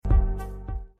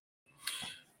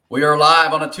We are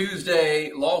live on a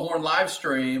Tuesday Longhorn live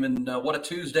stream, and what a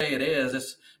Tuesday it is.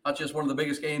 It's not just one of the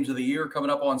biggest games of the year coming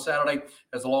up on Saturday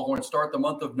as the Longhorns start the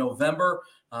month of November.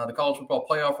 The college football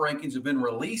playoff rankings have been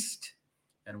released,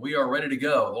 and we are ready to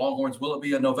go. The Longhorns, will it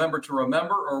be a November to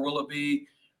remember, or will it be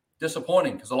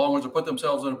disappointing? Because the Longhorns have put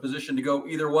themselves in a position to go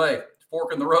either way.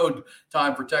 Fork in the road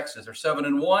time for Texas. They're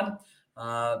 7-1.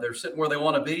 They're sitting where they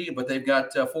want to be, but they've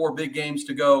got 4 big games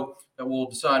to go that will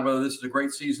decide whether this is a great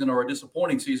season or a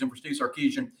disappointing season for Steve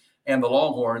Sarkisian and the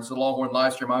Longhorns. The Longhorn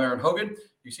live stream. I'm Aaron Hogan.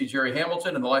 You see Jerry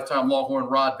Hamilton and the lifetime Longhorn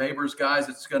Rod Babers. Guys,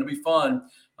 it's going to be fun.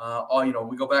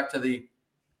 We go back to the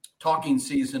talking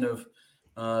season of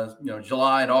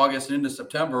July and August and into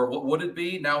September. What would it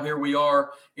be? Now here we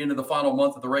are into the final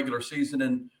month of the regular season,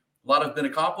 and a lot has been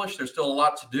accomplished. There's still a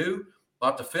lot to do, a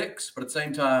lot to fix, but at the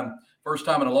same time, first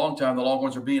time in a long time, the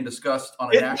Longhorns are being discussed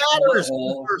on a national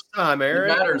level. First time,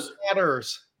 Aaron. It matters. It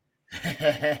matters.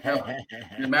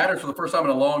 It matters for the first time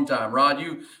in a long time. Rod,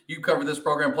 you covered this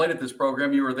program, played at this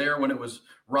program. You were there when it was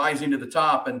rising to the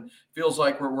top, and feels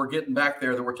like we're getting back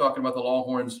there. That we're talking about the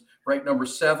Longhorns ranked number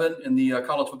 7 in the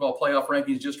college football playoff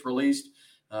rankings just released,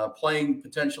 playing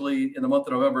potentially in the month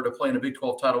of November to play in a Big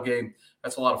 12 title game.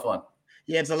 That's a lot of fun.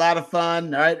 Yeah, it's a lot of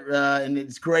fun, all right? And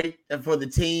it's great for the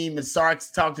team. And Sark's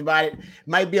talked about it.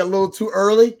 Might be a little too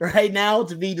early right now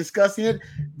to be discussing it.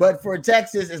 But for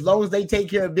Texas, as long as they take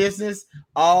care of business,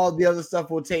 all the other stuff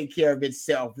will take care of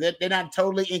itself. They're not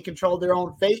totally in control of their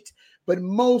own fate, but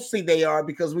mostly they are,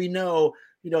 because we know,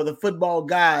 the football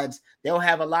gods, they'll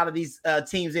have a lot of these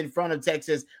teams in front of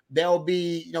Texas. They'll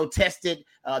be, tested.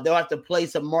 They'll have to play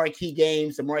some marquee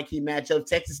games, some marquee matchups.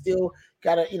 Texas still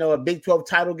got a Big 12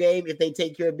 title game if they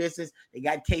take care of business. They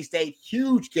got K-State,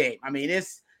 huge game. I mean,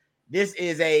 this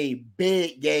is a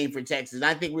big game for Texas. And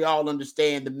I think we all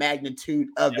understand the magnitude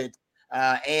of it.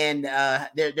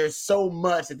 There's so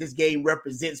much that this game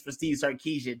represents for Steve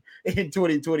Sarkisian in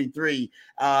 2023.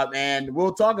 And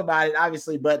we'll talk about it,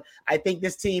 obviously, but I think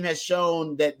this team has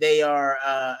shown that they are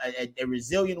a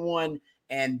resilient one,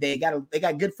 and they got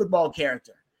good football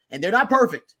character. And they're not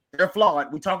perfect. They're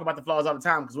flawed. We talk about the flaws all the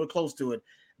time because we're close to it.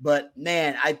 But,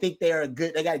 man, I think they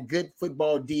got good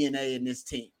football DNA in this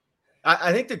team.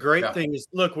 I think the great thing is,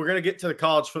 look, we're going to get to the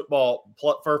college football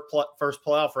first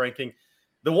playoff ranking.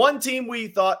 The one team we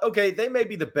thought, okay, they may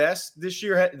be the best this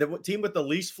year. The team with the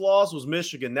least flaws was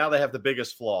Michigan. Now they have the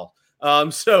biggest flaw.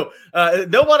 Nobody's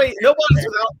without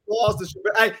flaws this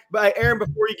year. But Aaron,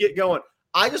 before you get going,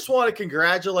 I just want to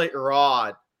congratulate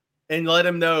Rod and let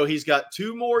him know he's got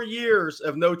 2 more years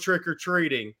of no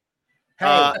trick-or-treating.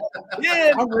 Hey,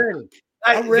 I'm ready.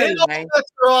 I'm ready, man.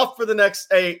 We're off for the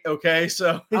next 8, okay?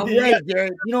 So I'm ready,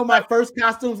 Jared. You know what my first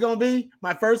costume's going to be?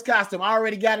 My first costume. I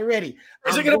already got it ready.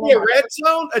 Is it going to be a red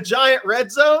zone? A giant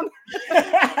red zone?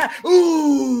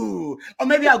 Ooh. Or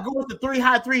maybe I'll go with the 3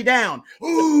 high, 3 down.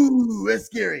 Ooh, that's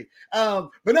scary. But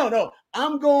no.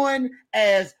 I'm going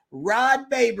as Rod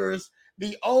Babers,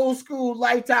 the old school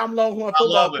lifetime Longhorn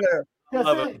football player. I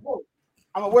love it.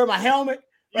 I'm going to wear my helmet.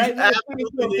 Right?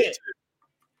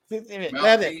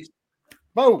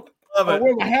 Boom. I'll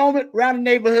wear my helmet around the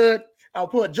neighborhood. I'll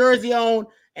put a jersey on,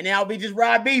 and then I'll be just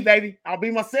Rod B, baby. I'll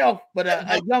be myself, but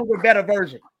a younger, better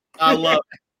version. I love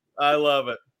it. I love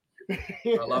it.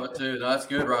 I love it too. No, that's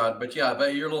good, Rod. But yeah, I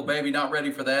bet your little baby not ready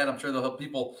for that. I'm sure they'll have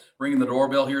people ringing the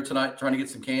doorbell here tonight, trying to get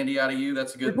some candy out of you.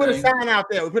 That's a good thing. We put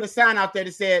a sign out there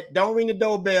that said, "Don't ring the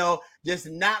doorbell. Just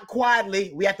knock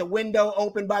quietly. We have the window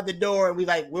open by the door,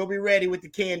 and we'll be ready with the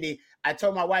candy." I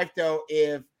told my wife though,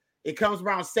 if it comes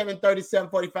around 7:30,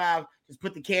 7:45, just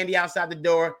put the candy outside the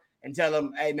door and tell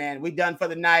them, "Hey man, we done for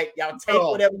the night. Y'all take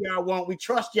whatever y'all want. We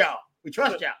trust y'all.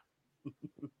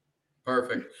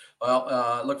 Perfect.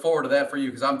 Well, look forward to that for you,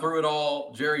 because I'm through it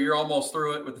all. Jerry, you're almost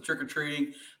through it with the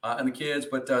trick-or-treating and the kids,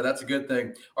 but that's a good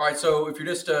thing. All right, so if you're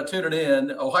just tuning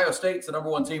in, Ohio State's the number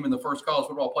 1 team in the first college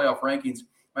football playoff rankings.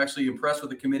 I'm actually impressed with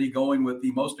the committee going with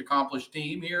the most accomplished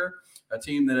team here, a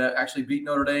team that actually beat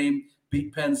Notre Dame,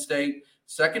 beat Penn State.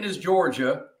 Second is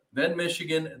Georgia, then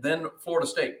Michigan, then Florida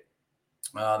State.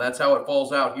 That's how it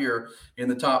falls out here in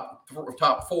the top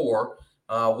 4.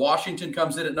 Washington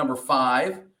comes in at number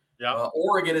 5. Yeah.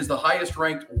 Oregon is the highest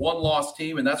ranked 1-loss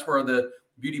team, and that's where the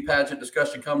beauty pageant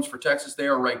discussion comes for Texas. They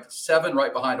are ranked 7,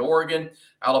 right behind Oregon,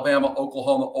 Alabama,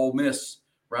 Oklahoma, Ole Miss,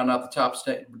 round out the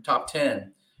top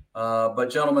 10. But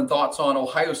gentlemen, thoughts on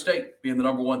Ohio State being the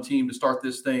number 1 team to start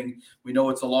this thing? We know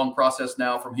it's a long process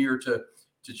now from here to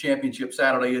championship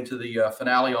Saturday into the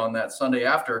finale on that Sunday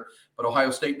after. But Ohio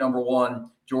State number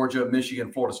 1, Georgia,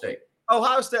 Michigan, Florida State.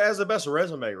 Ohio State has the best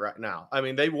resume right now. I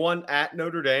mean, they won at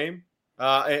Notre Dame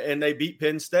and they beat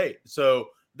Penn State. So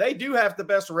they do have the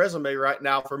best resume right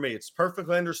now for me. It's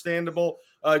perfectly understandable.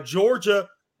 Georgia,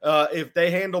 if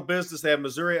they handle business, they have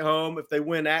Missouri at home. If they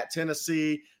win at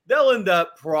Tennessee, they'll end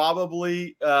up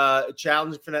probably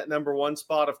challenging for that number one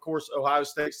spot. Of course, Ohio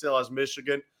State still has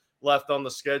Michigan left on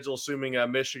the schedule, assuming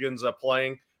Michigan's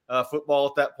playing football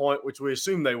at that point, which we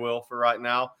assume they will for right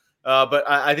now. But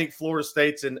I think Florida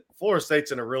State's in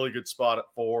a really good spot at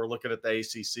 4. Looking at the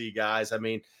ACC guys, I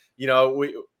mean,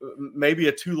 we maybe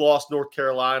a 2-loss North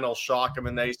Carolina will shock them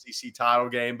in the ACC title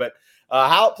game. But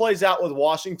how it plays out with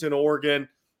Washington, Oregon,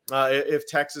 if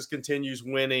Texas continues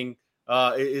winning,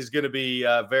 is going to be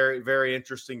very, very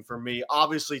interesting for me.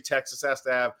 Obviously, Texas has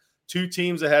to have 2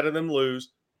 teams ahead of them lose.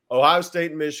 Ohio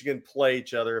State and Michigan play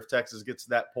each other. If Texas gets to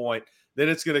that point, then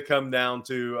it's going to come down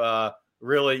to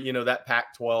really, that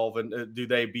Pac-12 and do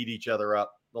they beat each other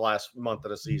up the last month of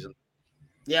the season.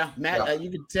 Yeah, Matt, you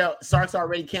can tell Sark's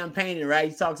already campaigning, right?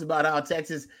 He talks about how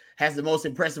Texas has the most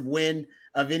impressive win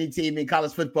of any team in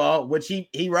college football, which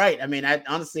he right. I mean,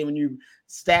 honestly, when you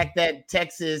stack that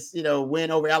Texas,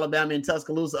 win over Alabama and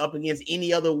Tuscaloosa up against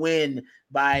any other win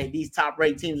by these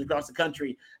top-ranked teams across the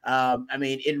country, I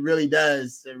mean, it really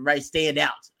does stand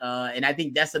out. And I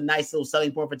think that's a nice little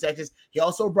selling point for Texas. He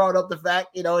also brought up the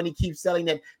fact, and he keeps selling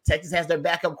that Texas has their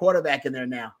backup quarterback in there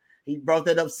now. He brought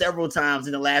that up several times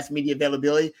in the last media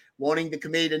availability, wanting the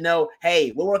committee to know,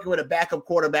 hey, we're working with a backup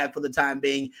quarterback for the time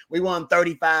being. We won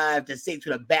 35-6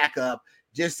 with a backup.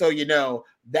 Just so you know,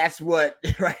 that's what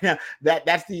right now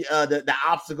that's the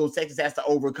obstacles Texas has to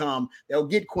overcome. They'll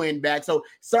get Quinn back. So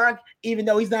Sark, even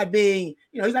though he's not being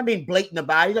blatant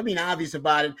about it, he's not being obvious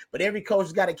about it, but every coach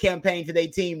has got a campaign for their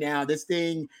team now. This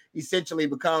thing essentially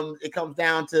comes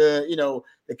down to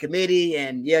the committee,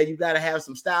 and you got to have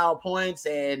some style points,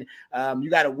 and you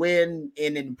got to win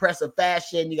in an impressive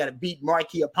fashion. You got to beat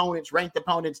marquee opponents, ranked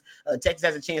opponents. Texas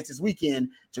has a chance this weekend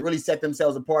to really set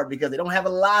themselves apart because they don't have a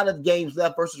lot of games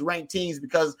left versus ranked teams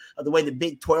because of the way the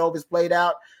Big 12 is played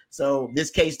out. So this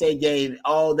K-State game,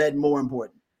 all that more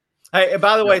important. Hey, and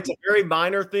by the way, it's a very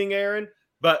minor thing, Aaron.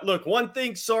 But look, one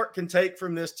thing Sark can take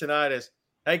from this tonight is,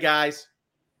 hey, guys,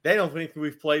 they don't think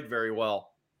we've played very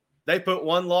well. They put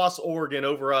 1-loss Oregon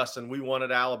over us, and we won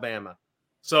at Alabama.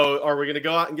 So are we going to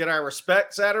go out and get our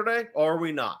respect Saturday, or are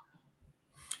we not?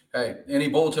 Hey, any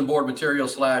bulletin board material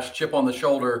 / chip on the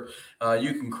shoulder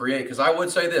you can create. Because I would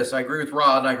say this. I agree with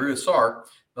Rod, and I agree with Sark.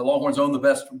 The Longhorns own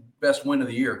the best win of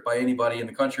the year by anybody in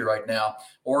the country right now.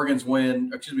 Washington's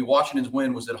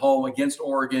win was at home against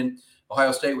Oregon.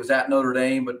 Ohio State was at Notre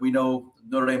Dame, but we know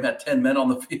Notre Dame had 10 men on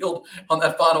the field on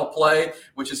that final play,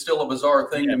 which is still a bizarre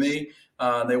thing to me.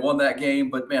 They won that game,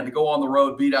 but man, to go on the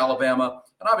road, beat Alabama,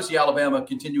 and obviously Alabama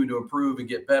continuing to improve and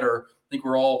get better. I think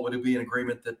we're all would be in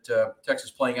agreement that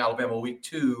Texas playing Alabama week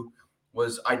 2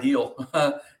 was ideal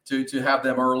to have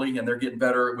them early, and they're getting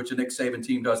better, which the Nick Saban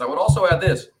team does. I would also add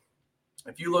this.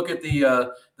 If you look at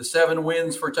the 7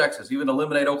 wins for Texas, even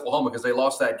eliminate Oklahoma because they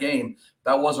lost that game,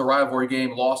 that was a rivalry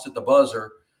game, lost at the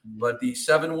buzzer. But the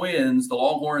 7 wins, the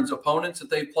Longhorns' opponents that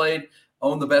they've played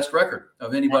own the best record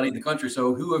of anybody in the country.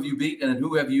 So who have you beaten and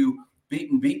who have you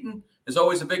beaten is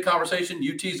always a big conversation.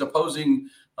 UT's opposing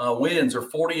wins are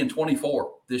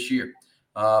 40-24 this year.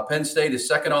 Penn State is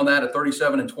second on that at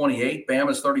 37-28.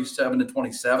 Bama's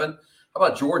 37-27. How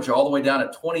about Georgia all the way down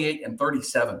at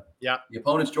 28-37? Yeah. The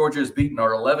opponents Georgia has beaten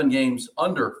are 11 games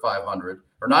under 500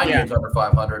 or 9 games under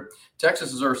 500.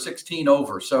 Texas are 16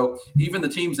 over. So even the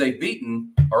teams they've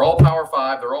beaten are all Power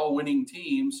 5. They're all winning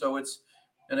teams. So it's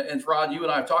and Rod, you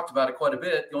and I have talked about it quite a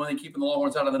bit. The only thing keeping the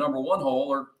Longhorns out of the number 1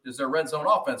 hole is their red zone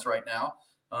offense right now.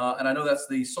 And I know that's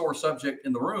the sore subject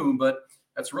in the room, but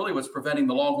that's really what's preventing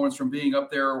the Longhorns from being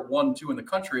up there 1-2 in the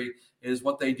country is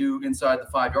what they do inside the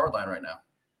 5-yard line right now.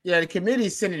 Yeah, the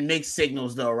committee's sending mixed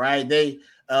signals, though, right? They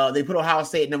put Ohio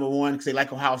State at number 1 because they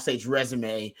like Ohio State's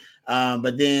resume.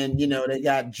 But then, they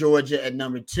got Georgia at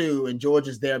number 2, and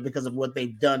Georgia's there because of what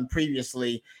they've done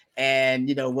previously. And,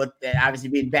 what obviously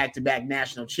being back-to-back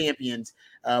national champions.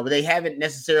 But they haven't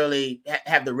necessarily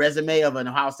have the resume of an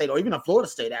Ohio State or even a Florida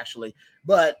State, actually.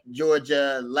 But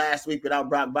Georgia last week without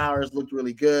Brock Bowers looked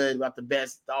really good, about the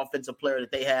best offensive player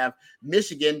that they have.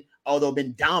 Michigan, although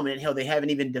been dominant, hell, they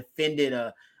haven't even defended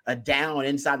a down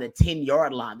inside the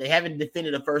 10-yard line. They haven't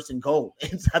defended a 1st and goal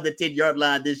inside the 10-yard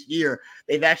line this year.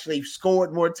 They've actually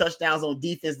scored more touchdowns on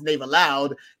defense than they've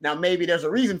allowed. Now, maybe there's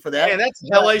a reason for that. Yeah, that's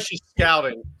hellacious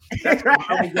scouting. That's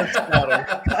really good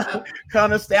scouting.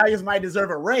 Connor Stallions might deserve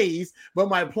a raise, but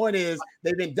my point is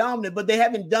they've been dominant, but they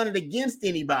haven't done it against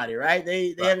anybody, right?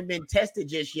 They haven't been tested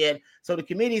just yet. So the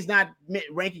committee's not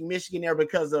ranking Michigan there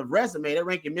because of resume. They're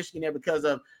ranking Michigan there because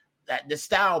of the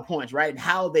style points, right? And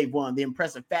how they won, the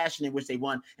impressive fashion in which they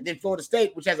won. And then Florida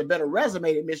State, which has a better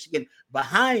resume than Michigan,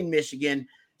 behind Michigan.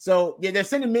 So yeah, they're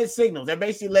sending mixed signals. They're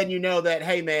basically letting you know that,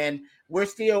 hey, man, we're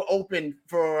still open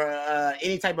for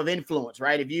any type of influence,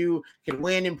 right? If you can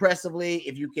win impressively,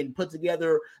 if you can put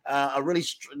together a really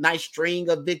nice string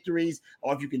of victories,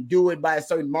 or if you can do it by a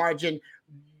certain margin,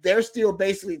 they're still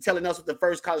basically telling us with the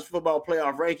first college football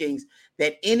playoff rankings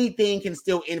that anything can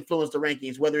still influence the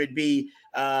rankings, whether it be,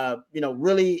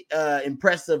 really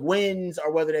impressive wins,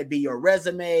 or whether that be your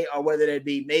resume, or whether that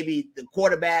be maybe the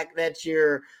quarterback that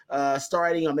you're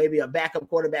starting, or maybe a backup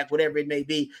quarterback, whatever it may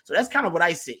be. So that's kind of what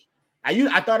I see.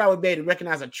 I thought I would be able to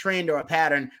recognize a trend or a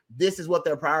pattern. This is what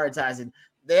they're prioritizing.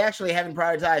 They actually haven't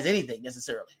prioritized anything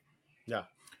necessarily. Yeah.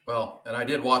 Well, and I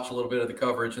did watch a little bit of the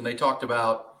coverage, and they talked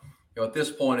about, at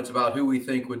this point, it's about who we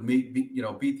think would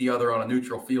beat the other on a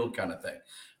neutral field kind of thing.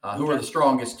 Who are the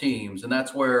strongest teams? And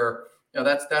that's where,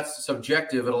 that's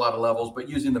subjective at a lot of levels, but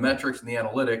using the metrics and the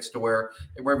analytics to where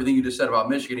everything you just said about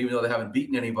Michigan, even though they haven't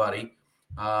beaten anybody,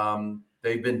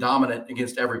 they've been dominant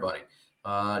against everybody.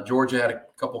 Georgia had a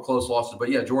couple close losses, but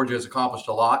yeah, Georgia has accomplished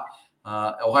a lot.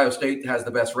 Ohio State has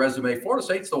the best resume. Florida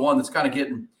State's the one that's kind of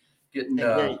getting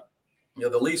the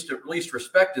least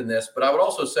respect in this. But I would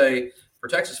also say for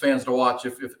Texas fans to watch,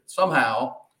 if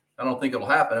somehow, I don't think it'll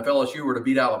happen, if LSU were to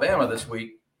beat Alabama this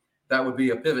week, that would be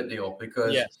a pivot deal,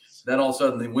 because then all of a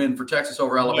sudden the win for Texas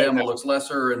over Alabama looks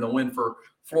lesser, and the win for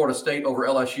Florida State over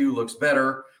LSU looks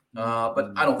better.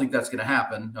 But I don't think that's going to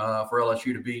happen for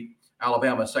LSU to beat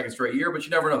Alabama a second straight year. But you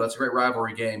never know. That's a great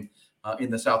rivalry game in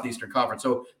the Southeastern Conference.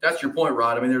 So that's your point,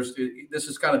 Rod. I mean, this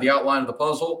is kind of the outline of the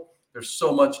puzzle. There's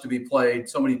so much to be played,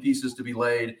 so many pieces to be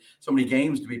laid, so many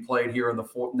games to be played here in the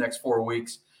next 4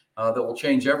 weeks that will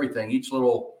change everything. Each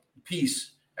little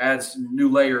piece adds new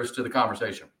layers to the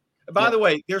conversation. By the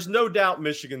way, there's no doubt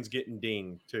Michigan's getting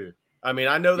dinged too. I mean,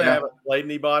 I know they haven't played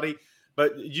anybody,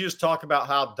 but you just talk about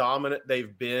how dominant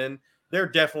they've been. They're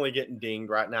definitely getting dinged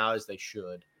right now, as they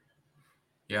should.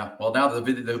 Yeah, well, now the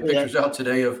picture's out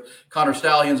today of Connor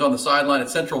Stallions on the sideline at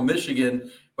Central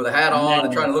Michigan with a hat on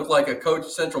and trying to look like a coach,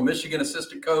 Central Michigan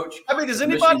assistant coach. I mean, does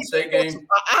anybody think I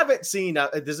haven't seen?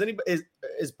 Does anybody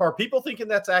are people thinking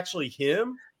that's actually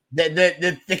him?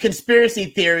 The conspiracy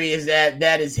theory is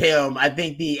that is him. I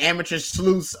think the amateur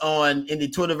sleuths in the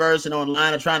Twitterverse and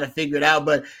online are trying to figure it out,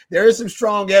 but there is some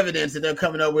strong evidence that they're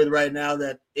coming up with right now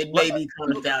that it may be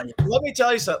Connor Stallions. Let me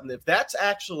tell you something. If that's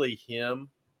actually him,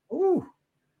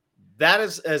 that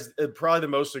is probably the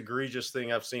most egregious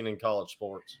thing I've seen in college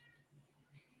sports.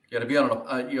 Yeah, to be on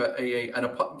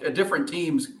a different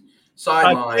team's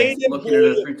sidelines, looking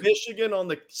at Michigan on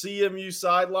the CMU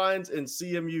sidelines in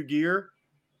CMU gear.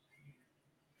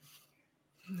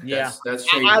 Yeah, that's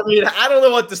shady. I mean, I don't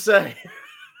know what to say.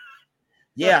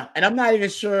 Yeah, and I'm not even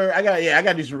sure. I got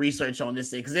to do some research on this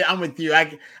thing, because I'm with you.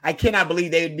 I cannot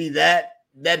believe they would be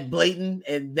that blatant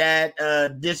and that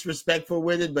disrespectful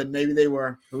with it, but maybe they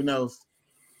were. Who knows?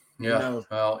 Yeah. Who knows?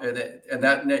 Well, and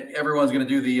that everyone's going to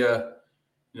do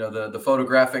the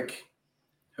photographic.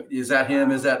 Is that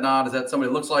him? Is that not? Is that somebody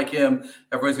that looks like him?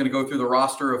 Everybody's going to go through the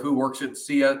roster of who works at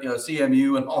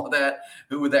CMU and all of that.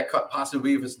 Who would that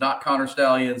possibly be if it's not Connor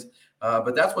Stallions?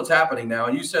 But that's what's happening now.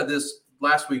 And you said this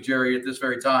last week, Jerry, at this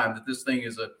very time, that this thing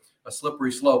is a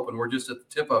slippery slope, and we're just at the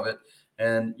tip of it.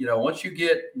 And, once you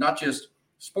get not just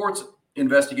sports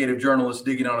investigative journalists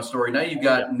digging on a story, now you've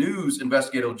got news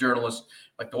investigative journalists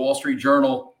like the Wall Street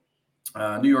Journal,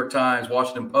 New York Times,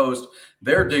 Washington Post.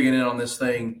 They're digging in on this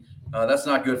thing. That's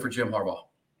not good for Jim Harbaugh.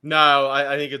 No,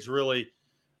 I think it's really,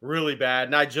 really bad.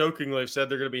 And I jokingly have said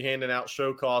they're going to be handing out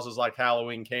show causes like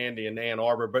Halloween candy in Ann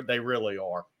Arbor, but they really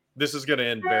are. This is going to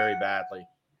end very badly.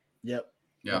 Yep.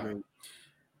 Yeah. Mm-hmm.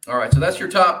 All right. So that's your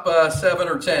top 7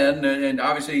 or 10. And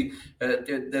obviously,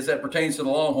 as that pertains to the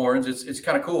Longhorns, it's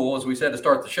kind of cool, as we said to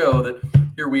start the show, that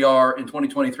here we are in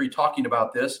 2023 talking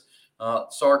about this.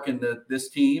 Sark and this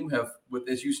team have,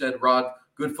 as you said, Rod,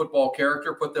 good football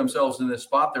character, put themselves in this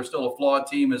spot. They're still a flawed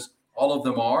team, as all of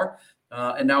them are.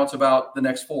 And now it's about the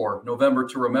next 4, November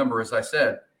to remember, as I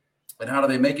said. And how do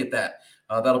they make it that?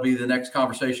 That'll be the next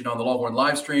conversation on the Longhorn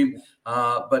live stream.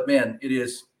 But, man, it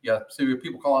is, see,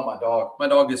 people call out my dog. My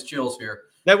dog gets chills here.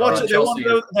 They want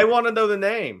to know the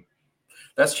name.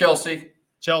 That's Chelsea.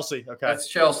 Chelsea, okay. That's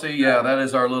Chelsea. Yeah, that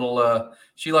is our little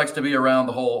she likes to be around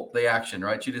the action,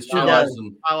 right? She just chills.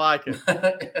 And I like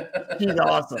it. She's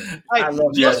awesome. Hey, I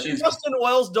love Justin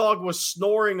Wells' dog was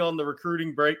snoring on the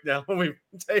recruiting breakdown when we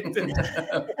taped it.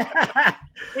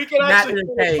 We can actually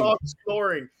hear the dog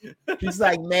snoring. He's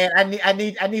like, man, I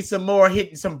need some more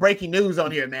some breaking news on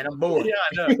here, man. I'm bored. Yeah,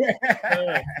 I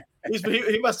know.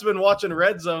 He must have been watching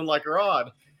Red Zone like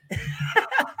Rod.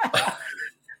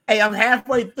 Hey, I'm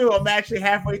halfway through. I'm actually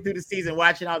halfway through the season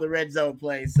watching all the red zone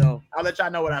plays. So I'll let y'all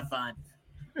know what I find.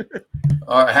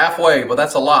 All right, halfway. Well,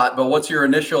 that's a lot. But what's your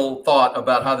initial thought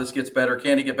about how this gets better?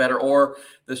 Can it get better? Or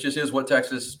this just is what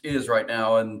Texas is right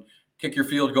now, and kick your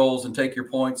field goals and take your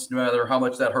points, no matter how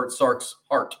much that hurts Sark's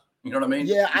heart. You know what I mean?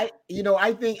 Yeah, I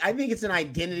think it's an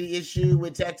identity issue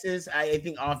with Texas. I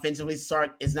think offensively,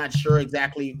 Sark is not sure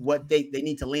exactly what they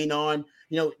need to lean on.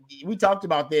 We talked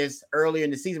about this earlier in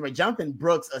the season, where Jonathan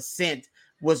Brooks' ascent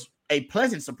was a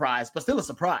pleasant surprise, but still a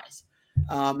surprise.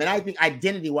 And I think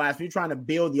identity-wise, when you're trying to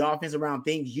build the offense around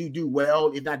things you do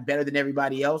well, if not better than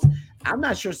everybody else, I'm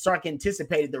not sure Sark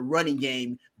anticipated the running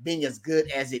game being as good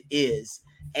as it is.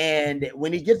 And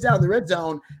when he gets out of the red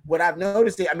zone, what I've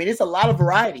noticed, it's a lot of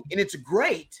variety, and it's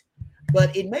great.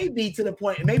 But it may be to the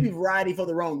point, it may be variety for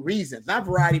the wrong reasons. Not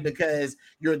variety because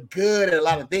you're good at a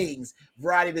lot of things.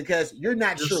 Variety because you're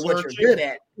not sure what you're good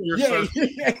at. Yeah,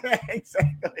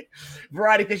 exactly.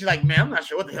 Variety because you're like, man, I'm not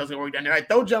sure what the hell's going to work down there. All right,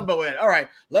 throw jumbo at it. All right,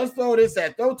 let's throw this at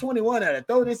it. Throw 21 at it.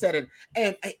 Throw this at it.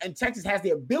 And Texas has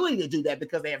the ability to do that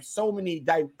because they have so many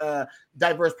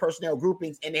diverse personnel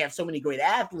groupings, and they have so many great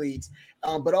athletes.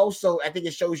 But also, I think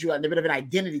it shows you a bit of an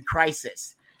identity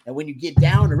crisis. And when you get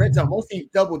down the red zone, most teams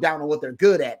double down on what they're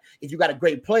good at. If you got a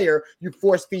great player, you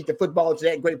force feed the football to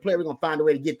that great player. We're going to find a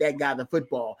way to get that guy the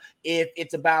football. If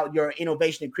it's about your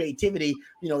innovation and creativity,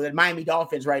 the Miami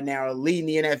Dolphins right now are leading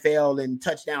the NFL in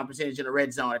touchdown percentage in the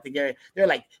red zone. I think they're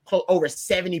like over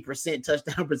 70%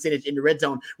 touchdown percentage in the red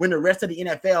zone, when the rest of the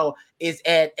NFL is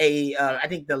at I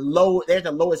think they're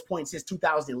the lowest point since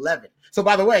 2011. So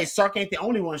by the way, Sark ain't the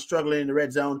only one struggling in the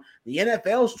red zone. The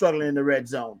NFL's struggling in the red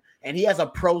zone. And he has a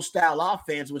pro-style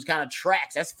offense, which kind of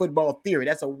tracks. That's football theory.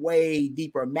 That's a way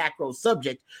deeper macro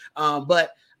subject. But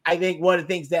I think one of the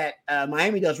things that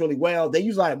Miami does really well, they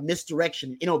use a lot of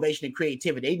misdirection, innovation, and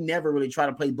creativity. They never really try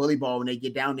to play bully ball when they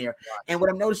get down there. And what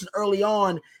I'm noticing early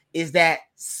on is that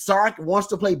Sark wants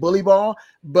to play bully ball,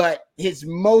 but his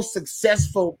most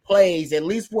successful plays, at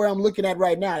least where I'm looking at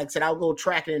right now, like I said, I'll go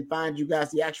track it and find you guys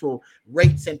the actual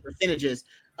rates and percentages.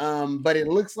 But it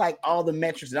looks like all the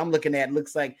metrics that I'm looking at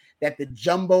looks like that the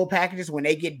jumbo packages, when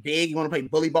they get big, you want to play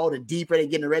bully ball, the deeper they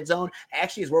get in the red zone,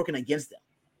 actually is working against them.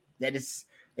 That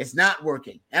it's not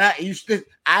working. And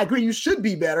I agree, you should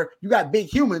be better. You got big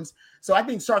humans. So I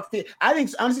think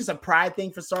honestly it's a pride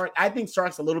thing for Sark. I think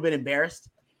Sark's a little bit embarrassed.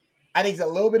 I think he's a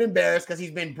little bit embarrassed because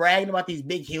he's been bragging about these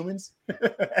big humans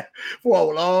for a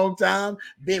long time.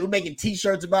 We're making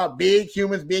T-shirts about big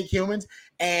humans.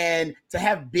 And to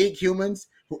have big humans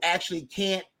who actually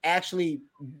can't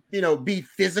be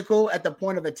physical at the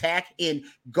point of attack in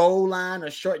goal line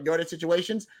or short yardage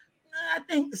situations, I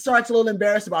think Sark's a little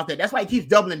embarrassed about that. That's why he keeps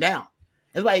doubling down.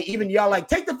 That's why even y'all like,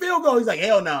 take the field goal. He's like,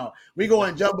 hell no. We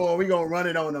going jumbo and we going to run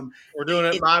it on them. We're doing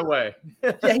it my way.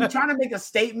 Yeah, he's trying to make a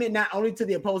statement not only to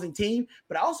the opposing team,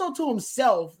 but also to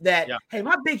himself that, hey,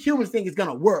 my big humans thing is going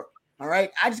to work. All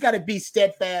right. I just got to be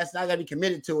steadfast. And I got to be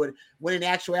committed to it. When in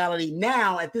actuality,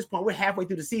 now at this point, we're halfway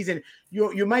through the season.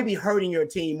 You might be hurting your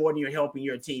team more than you're helping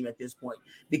your team at this point,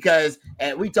 because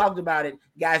we talked about it,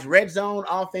 guys. Red zone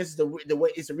offense is the way.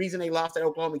 It's the reason they lost that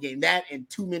Oklahoma game. That and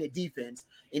 2-minute defense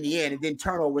in the end, and then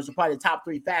turnovers are probably the top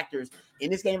 3 factors in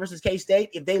this game versus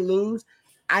K-State. If they lose,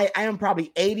 I am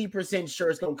probably 80% sure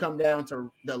it's going to come down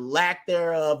to the lack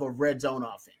thereof of red zone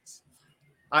offense.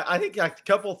 I think a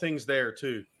couple of things there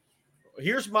too.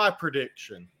 Here's my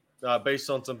prediction based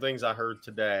on some things I heard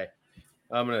today.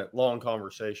 I'm in a long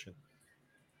conversation.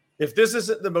 If this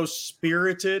isn't the most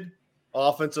spirited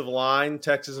offensive line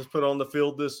Texas has put on the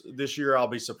field this year, I'll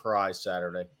be surprised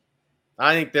Saturday.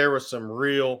 I think there was some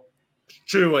real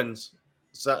chewings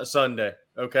Sunday.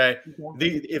 Okay.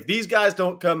 If these guys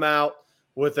don't come out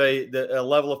with a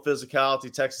level of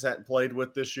physicality Texas hadn't played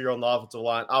with this year on the offensive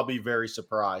line, I'll be very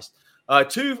surprised.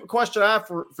 2 question I have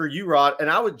for you, Rod, and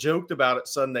I would joked about it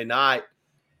Sunday night,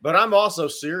 but I'm also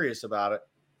serious about it.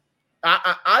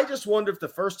 I just wonder if the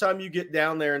first time you get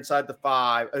down there inside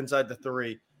the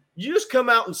 3, you just come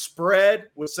out and spread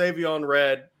with Savion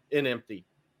Red and empty.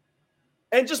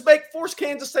 And just force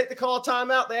Kansas State to call a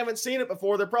timeout. They haven't seen it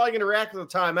before. They're probably going to react with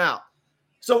a timeout.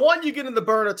 So 1, you get in the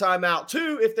burn a timeout.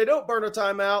 2, if they don't burn a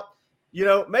timeout,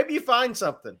 maybe you find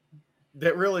something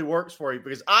that really works for you,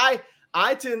 because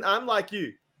I'm like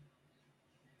you.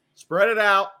 Spread it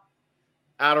out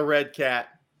of Red Cat.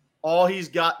 All he's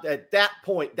got at that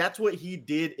point, that's what he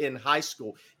did in high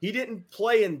school. He didn't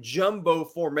play in jumbo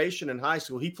formation in high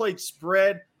school. He played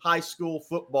spread high school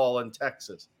football in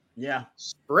Texas. Yeah.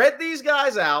 Spread these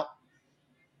guys out.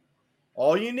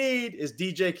 All you need is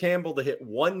DJ Campbell to hit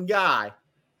one guy,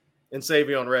 and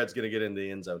Savion Red's going to get into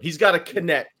the end zone. He's got to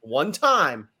connect one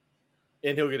time,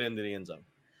 and he'll get into the end zone.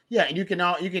 Yeah, and you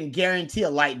can guarantee a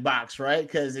light box, right?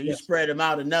 Because if you spread them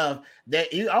out enough,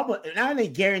 that you almost not only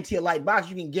guarantee a light box,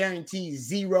 you can guarantee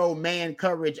 0 man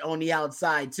coverage on the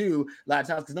outside too. A lot of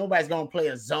times, because nobody's going to play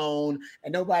a zone,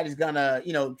 and nobody's gonna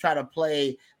try to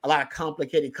play a lot of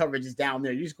complicated coverages down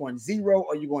there. You're just going 0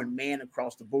 or you're going man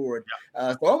across the board.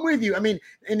 So I'm with you. I mean,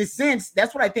 in a sense,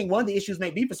 that's what I think one of the issues may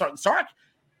be for Sark.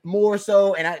 More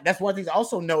so, and that's one thing I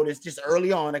also noticed just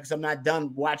early on, because I'm not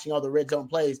done watching all the red zone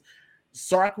plays.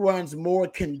 Sark runs more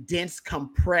condensed,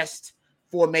 compressed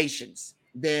formations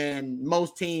than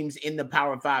most teams in the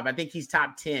Power 5. I think he's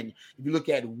top 10. If you look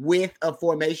at width of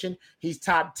formation, he's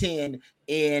top 10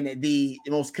 in the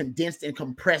most condensed and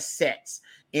compressed sets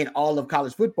in all of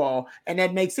college football, and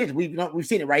that makes sense. We've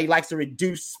seen it, right? He likes to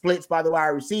reduce splits by the wide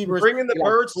receivers. Bringing the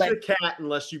birds to the cat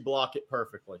unless you block it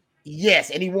perfectly. Yes,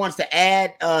 and he wants to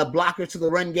add blockers to the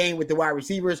run game with the wide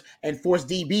receivers and force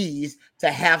DBs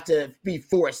to have to be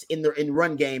forced in the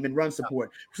run game and run support.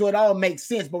 So it all makes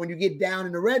sense. But when you get down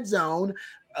in the red zone,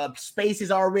 space is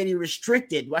already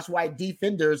restricted. That's why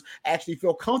defenders actually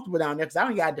feel comfortable down there, because I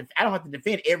don't have to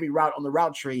defend every route on the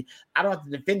route tree. I don't have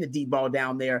to defend the deep ball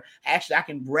down there. Actually, I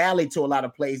can rally to a lot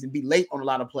of plays and be late on a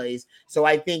lot of plays. So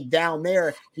I think down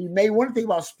there, he may want to think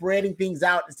about spreading things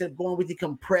out instead of going with the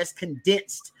compressed,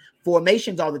 condensed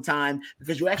formations all the time,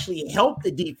 because you actually help the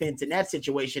defense in that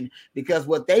situation, because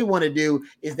what they want to do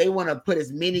is they want to put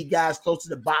as many guys close to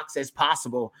the box as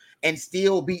possible and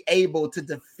still be able to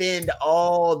defend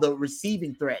all the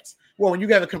receiving threats. Well, when you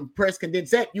have a compressed, condensed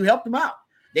set, you help them out.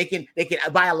 They can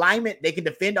by alignment, they can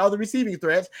defend all the receiving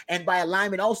threats, and by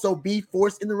alignment also be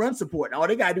forced in the run support. And all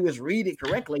they got to do is read it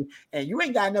correctly, and you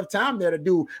ain't got enough time there to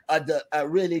do a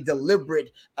really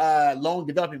deliberate, long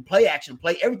developing play action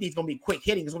play. Everything's going to be quick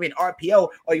hitting. It's going to be an RPO,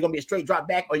 or you're going to be a straight drop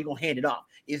back, or you're going to hand it off.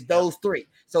 It's those three.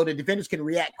 So the defenders can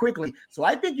react quickly. So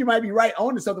I think you might be right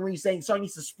on to something when you're saying Sark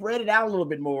needs to spread it out a little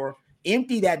bit more,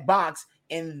 empty that box,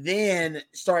 and then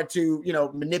start to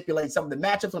manipulate some of the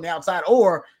matchups on the outside,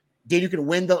 or then you can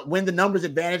win the numbers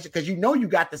advantage, because you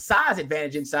got the size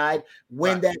advantage inside,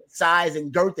 that size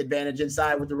and girth advantage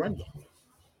inside with the run game.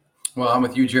 Well, I'm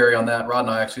with you, Jerry, on that. Rod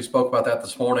and I actually spoke about that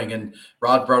this morning, and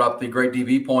Rod brought up the great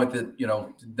DV point that,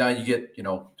 now you get,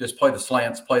 just play the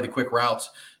slants, play the quick routes,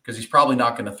 because he's probably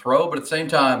not going to throw. But at the same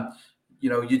time,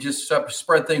 you just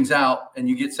spread things out and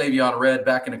you get Savion Red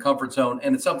back in a comfort zone.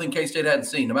 And it's something K-State hadn't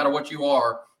seen. No matter what you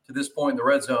are to this point in the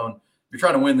red zone, you're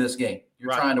trying to win this game.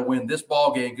 You're trying to win this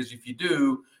ball game, because if you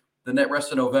do, the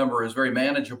rest of November is very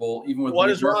manageable, even with what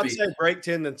does Rod say? Break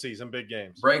tendencies in big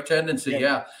games. Break tendency,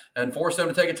 yeah. And force them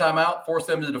to take a timeout, force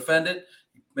them to defend it,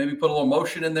 maybe put a little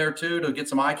motion in there too to get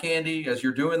some eye candy as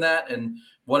you're doing that, and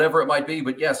whatever it might be.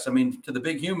 But yes, I mean, to the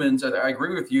big humans, I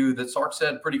agree with you that Sark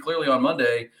said pretty clearly on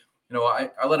Monday,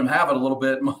 I let him have it a little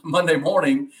bit Monday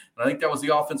morning, and I think that was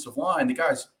the offensive line, the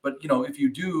guys. But, if you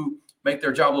do make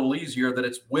their job a little easier, that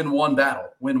it's win one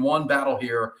battle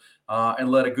here,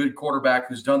 and let a good quarterback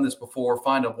who's done this before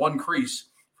find one crease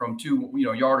from 2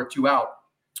 yard or 2 out.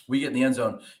 We get in the end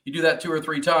zone. You do that 2 or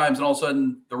 3 times, and all of a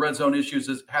sudden the red zone issues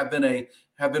have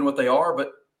been what they are.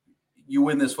 But you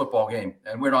win this football game,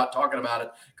 and we're not talking about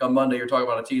it come Monday. You're talking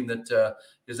about a team that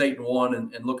is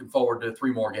 8-1 and looking forward to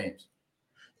 3 more games.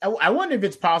 I wonder if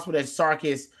it's possible that Sark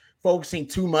is focusing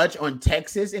too much on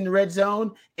Texas in the red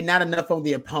zone and not enough on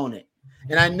the opponent.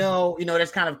 And I know,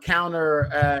 that's kind of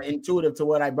counter intuitive to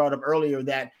what I brought up earlier,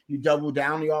 that you double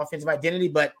down the offensive identity.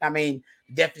 But I mean,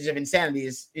 the definition of insanity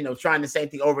is, trying the same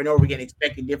thing over and over again,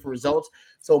 expecting different results.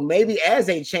 So maybe as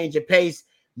a change of pace,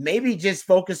 maybe just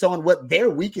focus on what their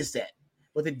weakest at,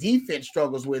 what the defense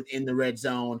struggles with in the red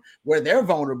zone, where they're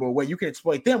vulnerable, where you can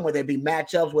exploit them, whether it be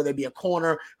matchups, whether it be a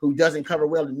corner who doesn't cover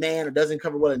well in man or doesn't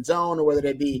cover well in zone, or whether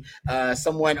it be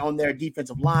someone on their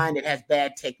defensive line that has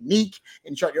bad technique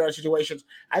in short yard situations.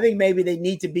 I think maybe they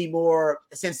need to be more,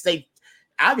 since they've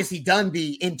obviously done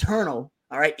the internal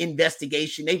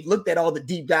investigation. They've looked at all the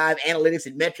deep dive analytics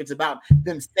and metrics about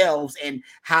themselves and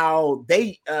how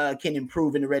they can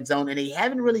improve in the red zone, and they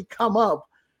haven't really come up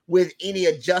with any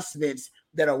adjustments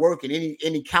that are working,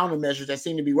 any countermeasures that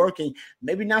seem to be working.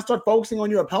 Maybe now start focusing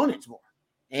on your opponents more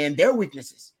and their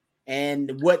weaknesses, and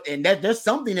that there's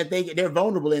something that they're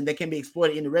vulnerable in that can be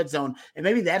exploited in the red zone. And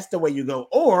maybe that's the way you go.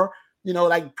 Or,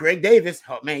 like Greg Davis.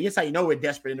 Oh man, that's how you know we're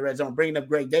desperate in the red zone, bringing up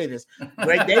Greg Davis.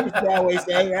 Greg Davis would always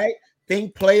say, right?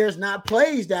 Think players, not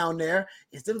plays down there.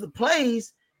 Instead of the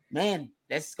plays, man,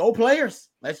 let's go players.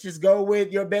 Let's just go with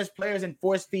your best players and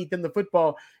force feed them the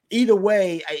football. Either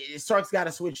way, Sark's got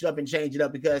to switch it up and change it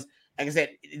up, because, like I said,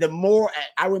 the more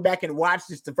I went back and watched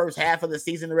just the first half of the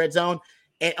season in the red zone,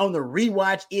 And on the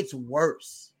rewatch, it's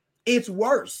worse. It's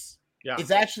worse. Yeah.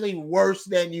 It's actually worse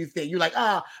than you think. You're like,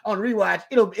 on rewatch,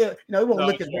 it won't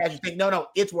look as bad as you think. No,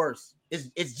 it's worse.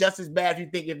 It's just as bad as you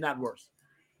think, if not worse.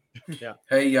 Yeah.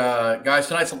 Hey, guys,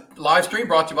 tonight's live stream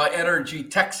brought to you by Energy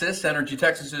Texas. Energy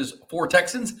Texas is for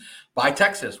Texans by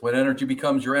Texas. When energy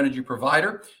becomes your energy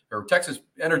provider, or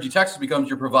Energy Texas becomes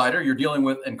your provider, you're dealing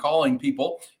with and calling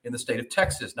people in the state of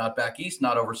Texas, not back east,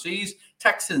 not overseas,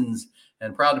 Texans.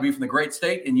 And proud to be from the great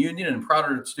state and union, and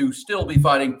prouder to still be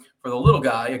fighting for the little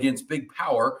guy against big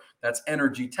power. That's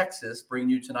Energy Texas,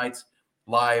 bringing you tonight's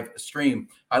live stream.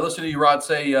 I listened to you, Rod,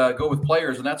 say go with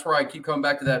players, and that's where I keep coming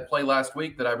back to that play last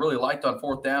week that I really liked on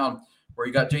fourth down, where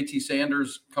you got JT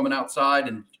Sanders coming outside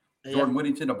and Jordan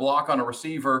Whittington a block on a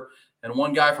receiver, and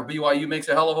one guy for BYU makes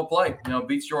a hell of a play.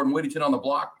 Beats Jordan Whittington on the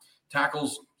block,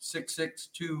 tackles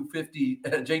 6'6", 250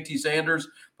 JT Sanders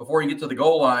before you get to the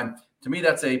goal line. To me,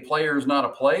 that's a player's not a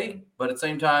play, but at the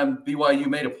same time, BYU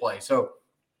made a play. So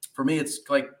for me, it's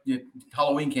like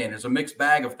Halloween candy. There's a mixed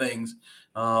bag of things.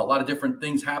 A lot of different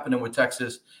things happening with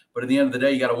Texas. But at the end of the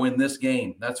day, you got to win this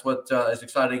game. That's what is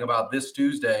exciting about this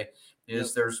Tuesday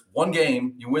is there's one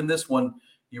game. You win this one,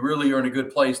 you really are in a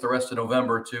good place the rest of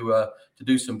November to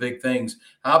do some big things.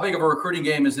 How big of a recruiting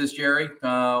game is this, Jerry? What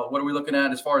are we looking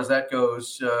at as far as that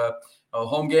goes? A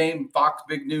home game,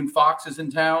 Big Noon Fox is in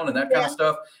town and that kind of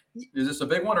stuff. Is this a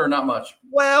big one or not much?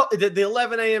 Well, the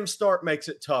 11 a.m. start makes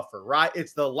it tougher, right?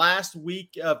 It's the last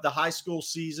week of the high school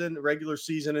season, regular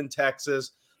season in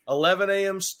Texas. 11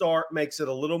 a.m. start makes it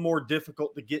a little more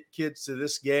difficult to get kids to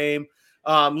this game.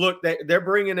 Look, they're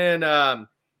bringing in Elijah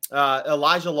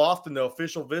Lofton, the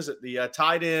official visit, the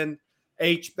tight end,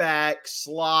 H-back,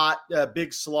 slot,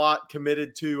 big slot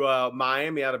committed to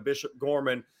Miami out of Bishop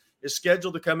Gorman, is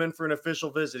scheduled to come in for an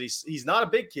official visit. He's not a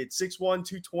big kid, 6'1",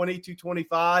 220,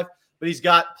 225, but he's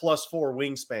got +4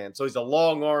 wingspan. So he's a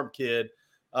long arm kid.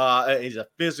 He's a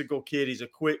physical kid. He's a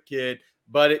quick kid.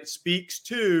 But it speaks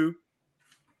to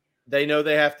they know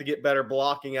they have to get better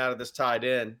blocking out of this tight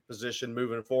end position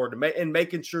moving forward and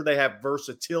making sure they have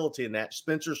versatility in that.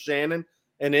 Spencer Shannon,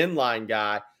 an inline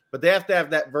guy, but they have to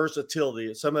have that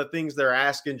versatility. Some of the things they're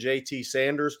asking JT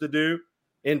Sanders to do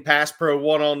in pass pro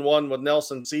one-on-one with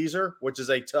Nelson Caesar, which is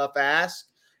a tough ask.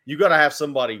 You got to have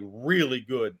somebody really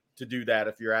good to do that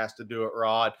if you're asked to do it,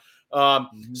 Rod.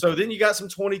 So then you got some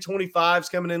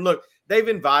 2025s coming in. Look, they've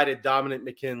invited Dominic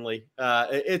McKinley.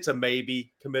 It's a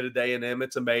maybe. Committed to A&M.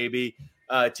 It's a maybe.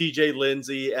 TJ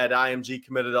Lindsey at IMG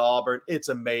committed to Auburn. It's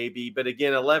a maybe. But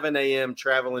again, 11 a.m.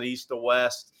 traveling east to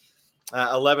west.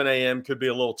 11 a.m. could be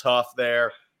a little tough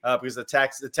there. Because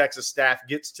the Texas staff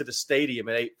gets to the stadium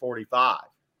at 8:45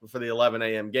 for the 11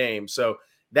 a.m. game. So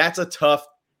that's a tough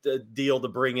deal to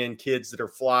bring in kids that are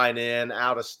flying in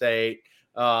out of state.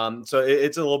 So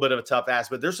it's a little bit of a tough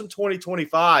ask. But there's some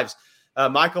 2025s.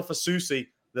 Michael Fasusi,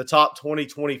 the top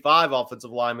 2025 offensive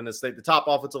lineman in the state, the top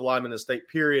offensive lineman in the state,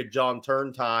 period. John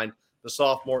Turntine, the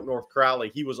sophomore at North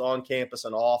Crowley. He was on campus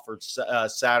and offered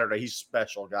Saturday. He's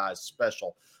special, guys,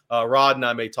 special. Rod and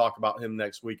I may talk about him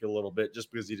next week a little bit just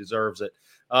because he deserves it.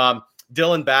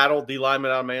 Dylan Battle, D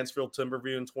lineman out of Mansfield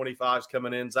Timberview in 25s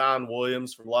coming in. Zion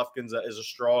Williams from Lufkin's is a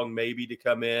strong maybe to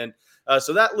come in.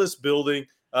 So that list building,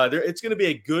 it's going to be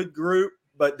a good group,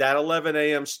 but that 11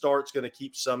 a.m. start's going to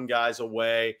keep some guys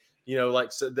away.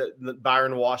 Like the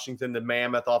Byron Washington, the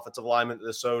Mammoth offensive lineman at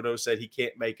DeSoto said he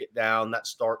can't make it down that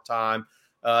start time.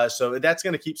 So that's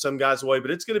going to keep some guys away, but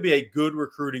it's going to be a good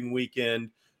recruiting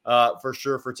weekend. For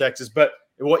sure for Texas. But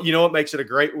what makes it a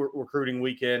great recruiting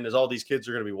weekend is all these kids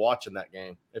are going to be watching that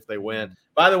game if they win.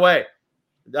 By the way,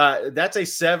 that's a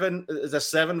 7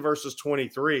 versus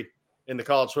 23 in the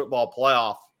college football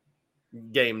playoff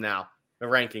game now, the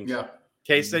rankings. Yeah.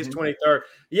 K-State's 23rd.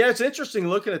 Yeah, it's interesting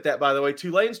looking at that, by the way.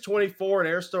 Tulane's 24 and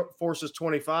Air Force is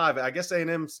 25. I guess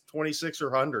A&M's 26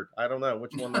 or 100. I don't know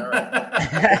which one they're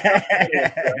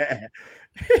at.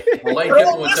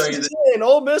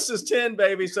 Ole Miss is 10,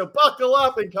 baby. So buckle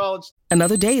up in college.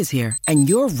 Another day is here, and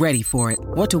you're ready for it.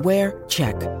 What to wear?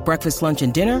 Check. Breakfast, lunch,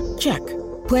 and dinner? Check.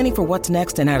 Planning for what's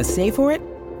next and how to save for it?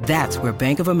 That's where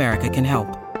Bank of America can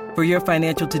help. For your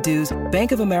financial to-dos,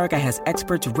 Bank of America has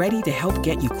experts ready to help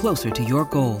get you closer to your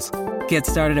goals. Get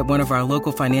started at one of our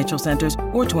local financial centers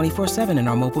or 24/7 in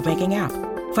our mobile banking app.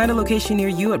 Find a location near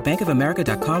you at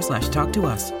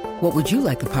bankofamerica.com/talktous. What would you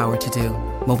like the power to do?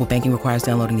 Mobile banking requires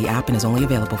downloading the app and is only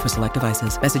available for select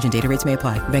devices. Message and data rates may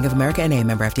apply. Bank of America N.A.,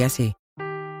 member FDIC.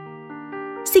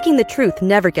 Seeking the truth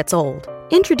never gets old.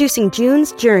 Introducing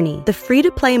June's Journey, the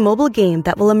free-to-play mobile game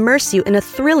that will immerse you in a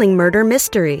thrilling murder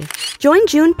mystery. Join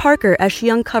June Parker as she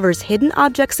uncovers hidden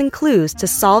objects and clues to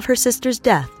solve her sister's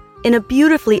death. in a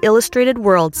beautifully illustrated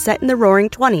world set in the Roaring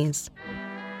 '20s.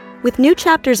 With new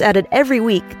chapters added every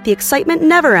week, the excitement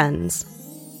never ends.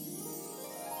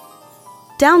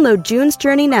 Download June's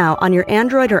Journey now on your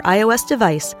Android or iOS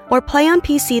device, or play on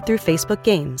PC through Facebook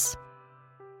Games.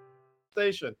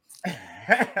 Station.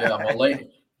 Yeah, well,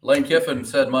 Lane Kiffin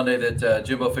said Monday that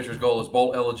Jimbo Fisher's goal is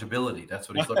bowl eligibility. That's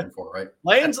what he's looking for, right?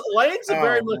 Lane's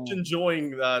very much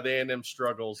enjoying the A&M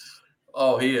struggles.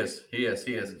 Oh, he is,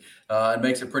 and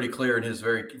makes it pretty clear in his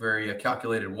very, very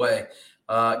calculated way.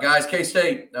 Guys,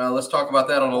 K-State, let's talk about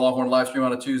that on the Longhorn live stream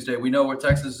on a Tuesday. We know what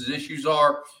Texas's issues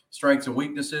are, strengths and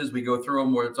weaknesses. We go through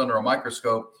them where it's under a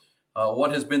microscope.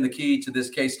 What has been the key to this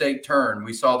K-State turn?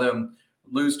 We saw them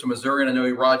lose to Missouri, and I know,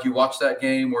 Rod, you watched that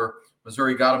game where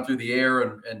Missouri got them through the air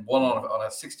and won on a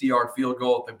 60-yard field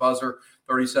goal at the buzzer,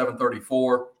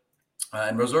 37-34.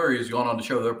 And Missouri has gone on to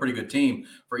show they're a pretty good team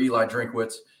for Eli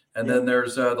Drinkwitz. And then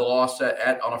there's the loss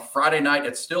on a Friday night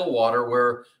at Stillwater,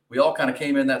 where we all kind of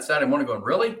came in that Saturday morning going,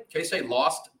 really? K-State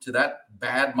lost to that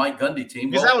bad Mike Gundy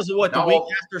team? Because that was the week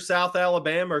after South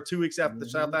Alabama, or 2 weeks after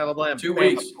South Alabama? 2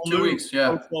 weeks, yeah.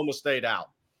 Oklahoma State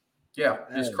out. Yeah,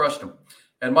 just crushed them.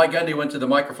 And Mike Gundy went to the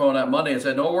microphone that Monday and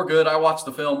said, no, we're good. I watched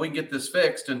the film. We can get this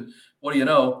fixed. And what do you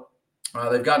know?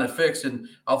 They've gotten it fixed. And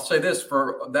I'll say this,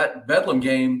 for that Bedlam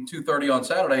game, 2:30 on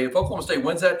Saturday, if Oklahoma State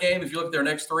wins that game, if you look at their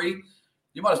next three,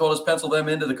 you might as well just pencil them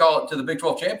into the Big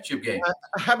 12 championship game.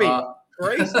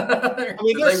 Crazy.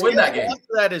 They win that game. After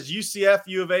that is UCF,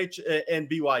 U of H, and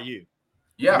BYU.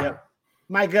 Yeah.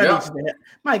 Mike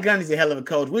Gundy's a hell of a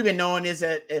coach. We've been knowing this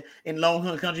in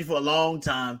Longhorn country for a long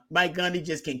time. Mike Gundy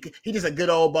he's just a good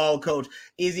old ball coach.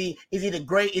 Is he a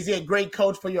great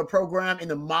coach for your program in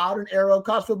the modern era of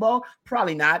college football?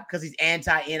 Probably not, because he's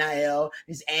anti-NIL,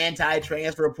 he's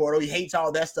anti-transfer portal, he hates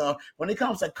all that stuff. When it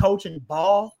comes to coaching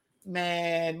ball,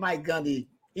 man, Mike Gundy,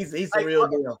 he's the real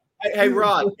deal. Hey,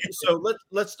 Rod, so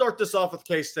let's start this off with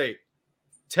K-State.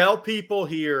 Tell people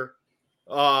here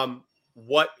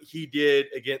what he did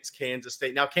against Kansas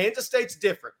State. Now, Kansas State's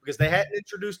different because they hadn't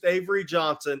introduced Avery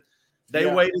Johnson.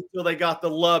 They waited until they got the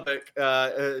Lubbock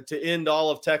to end all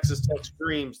of Texas Tech's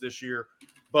dreams this year.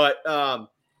 But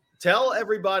tell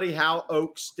everybody how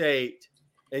Oak State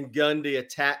and Gundy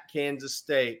attacked Kansas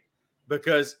State,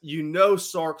 because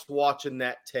Sark's watching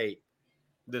that tape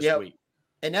this week.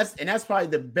 And that's probably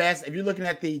the best. If you're looking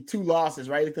at the two losses,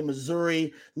 right? Like the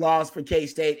Missouri loss for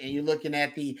K-State, and you're looking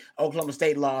at the Oklahoma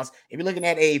State loss. If you're looking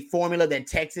at a formula that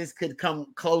Texas could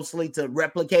come closely to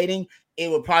replicating, it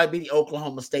would probably be the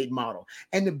Oklahoma State model.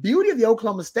 And the beauty of the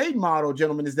Oklahoma State model,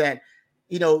 gentlemen, is that,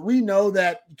 we know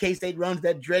that K-State runs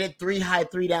that dreaded 3-high,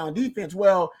 3-down defense.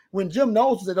 Well, when Jim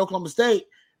Knowles was at Oklahoma State,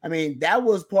 that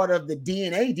was part of the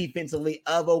DNA defensively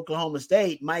of Oklahoma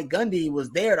State. Mike Gundy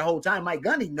was there the whole time. Mike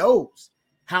Gundy knows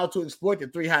how to exploit the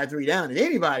 3-high, 3-down, and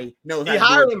anybody knows. He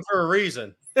hired him for a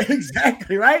reason.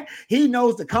 Exactly, right? He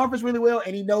knows the conference really well,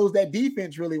 and he knows that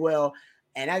defense really well.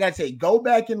 And I got to say, go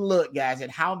back and look, guys, at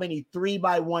how many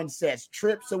 3-by-1 sets,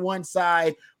 trips to one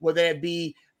side, whether it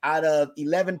be out of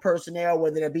 11 personnel,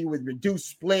 whether that be with reduced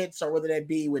splits or whether that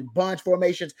be with bunch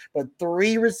formations, but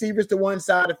 3 receivers to one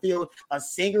side of the field, a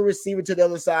single receiver to the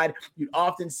other side. You'd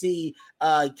often see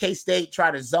K-State try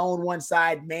to zone one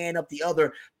side, man up the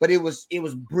other, but it was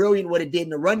brilliant what it did in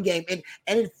the run game. And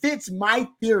it fits my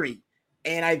theory.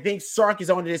 And I think Sark is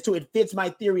on this too. It fits my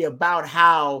theory about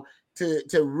how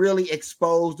to really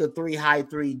expose the 3-high,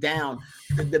 3-down,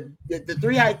 the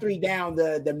 3-high, 3-down,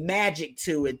 the magic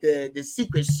to it, the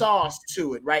secret sauce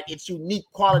to it, right? Its unique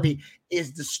quality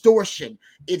is distortion.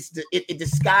 It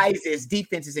disguises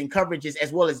defenses and coverages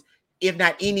as well as, if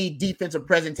not any defensive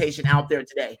presentation out there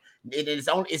today.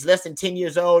 It's less than 10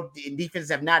 years old.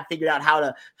 Defenses have not figured out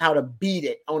how to beat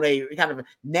it on a kind of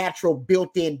natural,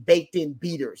 built-in, baked-in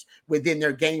beaters within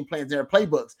their game plans and their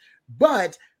playbooks.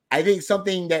 But I think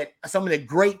something that some of the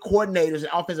great coordinators and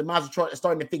offensive minds are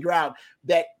starting to figure out,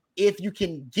 that if you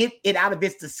can get it out of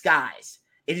its disguise,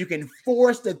 if you can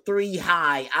force the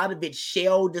 3-high out of its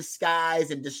shell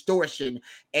disguise and distortion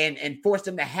and force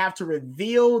them to have to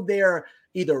reveal their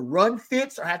either run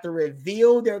fits or have to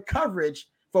reveal their coverage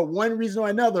for one reason or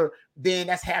another, then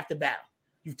that's half the battle.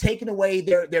 You've taken away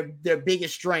their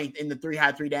biggest strength in the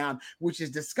 3-high, 3-down, which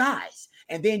is disguise.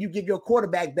 And then you give your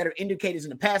quarterback better indicators in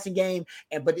the passing game.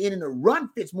 But in the run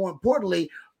fits, more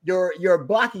importantly, your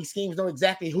blocking schemes know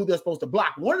exactly who they're supposed to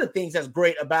block. One of the things that's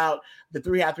great about the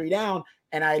 3-high, 3-down,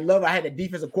 and I had a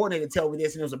defensive coordinator tell me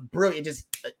this, and it was a brilliant,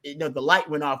 the light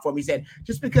went off for me. He said,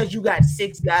 just because you got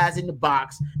 6 guys in the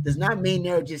box does not mean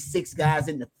there are just 6 guys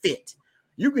in the fit.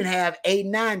 You can have 8,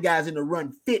 9 guys in the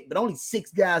run fit, but only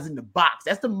 6 guys in the box.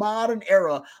 That's the modern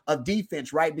era of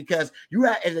defense, right? Because you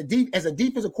have, as a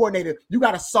defensive coordinator, you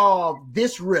got to solve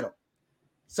this riddle.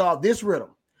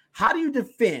 How do you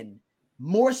defend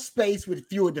more space with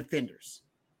fewer defenders?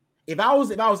 If I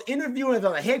was interviewing as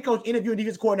a head coach interviewing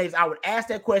defense coordinators, I would ask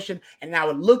that question and I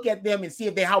would look at them and see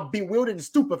if how bewildered and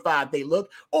stupefied they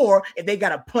look, or if they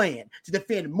got a plan to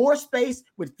defend more space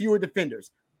with fewer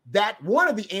defenders. That one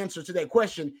of the answers to that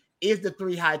question is the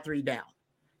 3 high, 3 down,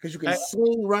 because you can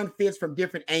swing run fits from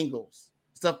different angles,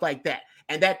 stuff like that.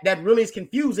 And that really is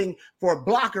confusing for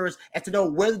blockers as to know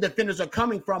where the defenders are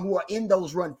coming from who are in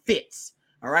those run fits.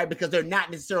 All right, because they're not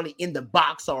necessarily in the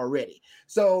box already.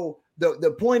 So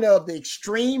the point of the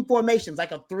extreme formations,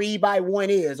 like a 3-by-1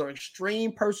 is, or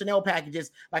extreme personnel packages,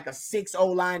 like a 6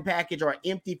 O-line package or an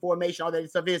empty formation, all that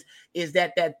stuff is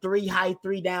that 3 high,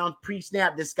 3 down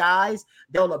pre-snap disguise,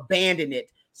 they'll abandon it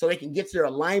so they can get to their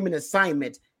alignment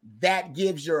assignment. That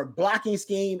gives your blocking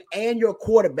scheme and your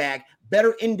quarterback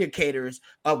better indicators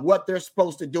of what they're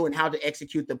supposed to do and how to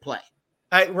execute the play.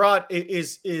 Hey, Rod,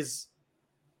 is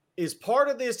part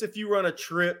of this, if you run a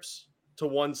trips to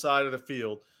one side of the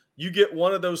field, you get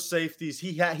one of those safeties,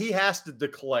 he has to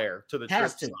declare to the trip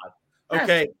side.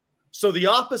 Okay, so the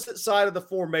opposite side of the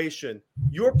formation,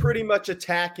 you're pretty much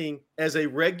attacking as a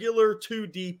regular 2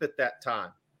 deep at that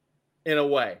time, in a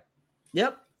way.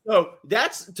 Yep. So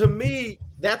to me,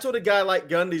 that's what a guy like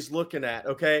Gundy's looking at,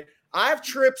 okay? I have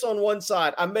trips on one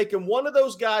side. I'm making one of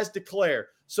those guys declare.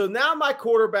 So now my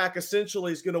quarterback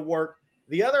essentially is going to work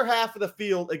the other half of the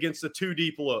field against a 2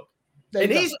 deep look.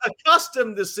 He's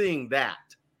accustomed to seeing that.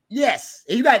 Yes.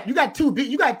 You got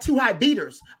 2 high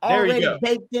beaters already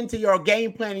baked into your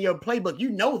game plan and your playbook. You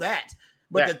know that.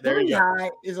 But the 3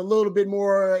 high is a little bit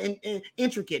more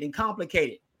intricate and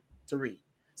complicated to read.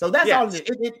 So that's all it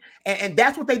is. And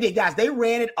that's what they did, guys. They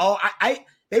ran it all.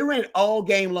 They ran it all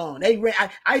game long.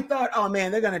 I thought, oh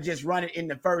man, they're gonna just run it in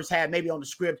the first half, maybe on the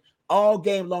script. All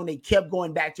game long, they kept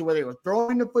going back to where they were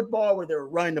throwing the football, where they were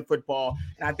running the football.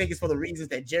 And I think it's for the reasons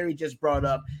that Jerry just brought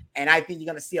up. And I think you're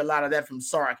going to see a lot of that from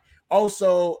Sark.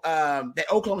 Also,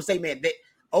 that Oklahoma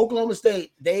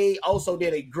State, they also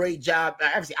did a great job.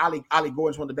 Obviously, Ali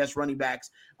Gordon's one of the best running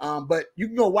backs. But you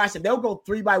can go watch them. They'll go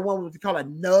 3-by-1, what we call a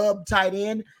nub tight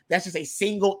end. That's just a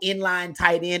single inline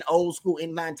tight end, old school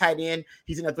inline tight end.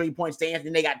 He's in a 3-point stance.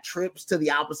 And they got trips to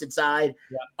the opposite side.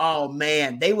 Yeah. Oh,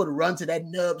 man. They would run to that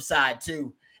nub side,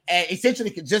 too. And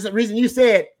essentially, just the reason you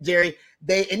said, Jerry,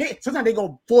 sometimes they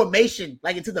go formation,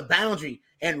 like into the boundary,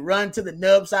 and run to the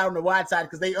nub side on the wide side,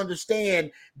 because they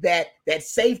understand that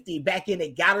safety back in, they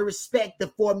got to respect the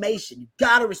formation. You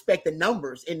got to respect the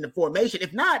numbers in the formation.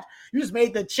 If not, you just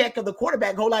made the check of the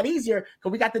quarterback a whole lot easier,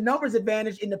 because we got the numbers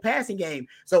advantage in the passing game.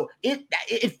 So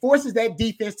it forces that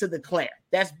defense to declare.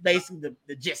 That's basically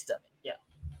the gist of it. Yeah.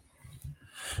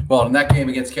 Well, in that game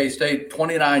against K-State,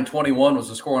 29-21 was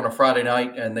the score on a Friday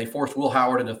night, and they forced Will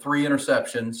Howard into 3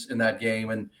 interceptions in that game.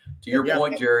 And to your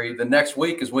point, Jerry, the next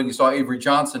week is when you saw Avery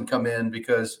Johnson come in,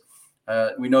 because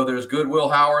we know there's good Will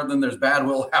Howard, then there's bad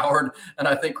Will Howard. And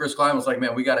I think Chris Klein was like,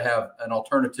 man, we got to have an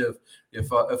alternative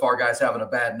if our guy's having a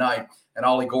bad night. And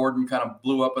Ollie Gordon kind of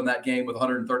blew up in that game with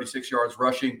 136 yards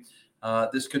rushing.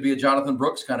 This could be a Jonathan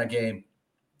Brooks kind of game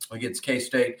against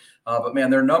K-State. But, man,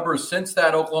 their numbers since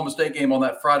that Oklahoma State game on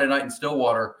that Friday night in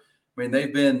Stillwater, I mean,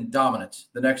 they've been dominant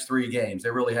the next 3 games. They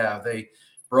really have. They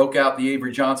broke out the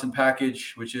Avery Johnson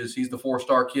package, which is he's the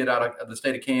 4-star kid out of the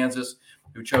state of Kansas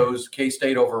who chose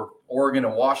K-State over Oregon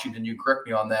and Washington. You can correct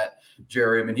me on that,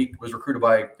 Jerry. I mean, he was recruited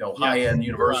by high-end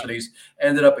universities,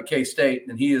 ended up at K-State,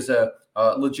 and he is a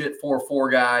legit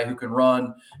 4-4 guy who can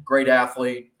run, great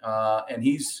athlete, and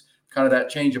he's kind of that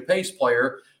change of pace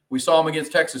player. We saw him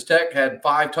against Texas Tech, had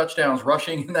 5 touchdowns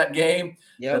rushing in that game.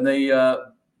 Yep. And they,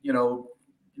 the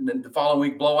following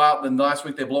week blowout. Then last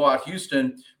week they blow out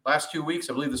Houston. Last 2 weeks,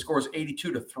 I believe the score is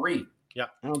 82-3. Yeah.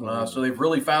 So they've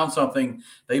really found something.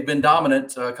 They've been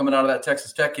dominant coming out of that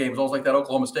Texas Tech game. It's almost like that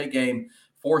Oklahoma State game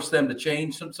forced them to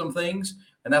change some things,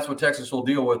 and that's what Texas will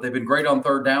deal with. They've been great on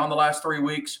 3rd down the last 3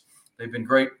 weeks. They've been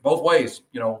great both ways.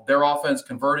 Their offense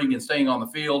converting and staying on the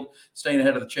field, staying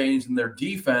ahead of the chains, and their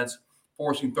defense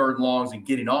forcing 3rd and longs and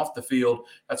getting off the field.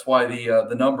 That's why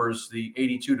the numbers, the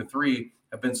 82-3,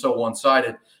 have been so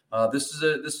one-sided. This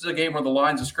is a game where the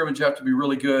lines of scrimmage have to be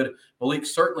really good. Maalik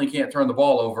certainly can't turn the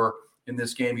ball over in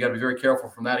this game. You got to be very careful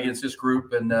from that against this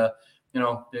group. And,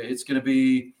 it's going to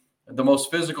be the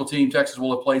most physical team Texas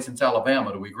will have played since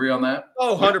Alabama. Do we agree on that?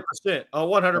 Oh, 100%. Oh,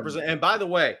 100%. And by the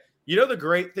way, the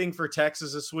great thing for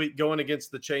Texas this week going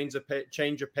against the change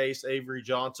of pace, Avery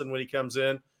Johnson, when he comes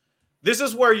in, this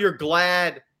is where you're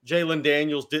glad Jalen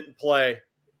Daniels didn't play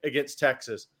against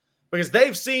Texas, because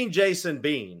they've seen Jason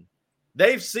Bean.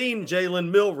 They've seen Jalen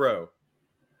Milroe.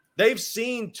 They've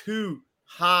seen two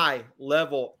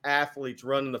high-level athletes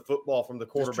running the football from the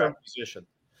quarterback position.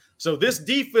 So this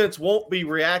defense won't be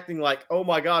reacting like, oh,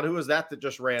 my God, who is that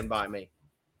just ran by me?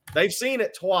 They've seen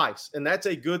it twice, and that's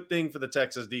a good thing for the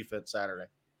Texas defense Saturday.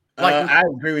 I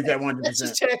agree with that 100%.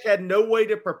 Texas Tech had no way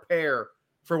to prepare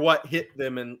for what hit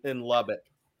them in Lubbock.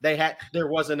 There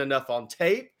wasn't enough on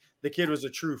tape. The kid was a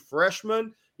true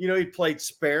freshman. He played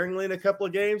sparingly in a couple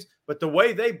of games, but the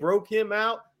way they broke him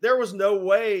out, there was no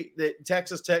way that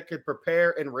Texas Tech could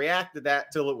prepare and react to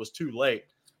that till it was too late.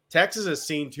 Texas has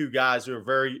seen two guys who are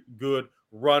very good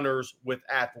runners with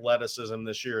athleticism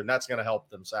this year, and that's going to help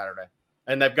them Saturday.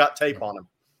 And they've got tape on them.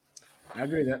 I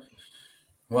agree with that.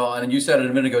 Well, and you said it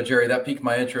a minute ago, Jerry, that piqued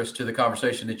my interest to the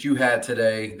conversation that you had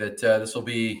today, that this will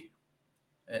be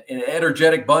an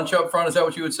energetic bunch up front. Is that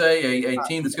what you would say? A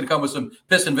team that's going to come with some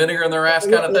piss and vinegar in their ass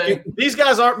kind of thing? These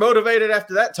guys aren't motivated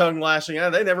after that tongue lashing.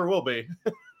 They never will be.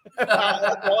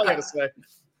 That's all I got to say.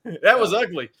 That was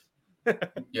ugly.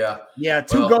 Yeah.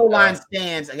 Two goal line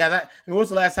stands. When was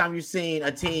the last time you've seen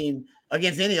a team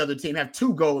against any other team have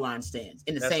two goal line stands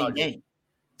in the same game?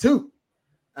 Two.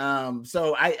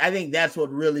 So I think that's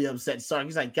what really upset Sark.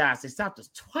 He's like, guys, they stopped us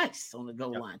twice on the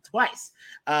goal line, twice.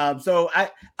 So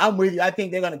I'm with you. I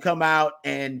think they're going to come out,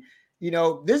 and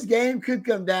this game could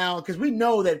come down because we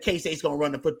know that K-State's going to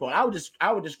run the football.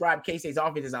 I would describe K-State's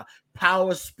offense as a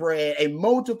power spread, a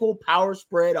multiple power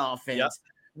spread offense.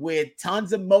 With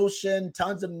tons of motion,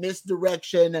 tons of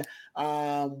misdirection,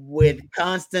 with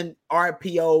constant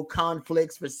RPO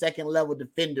conflicts for second level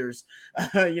defenders.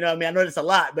 I know it's a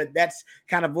lot, but that's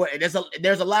kind of what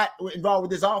there's a lot involved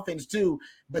with this offense too.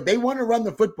 But they want to run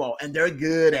the football, and they're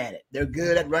good at it. They're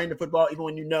good at running the football, even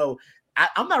when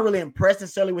I'm not really impressed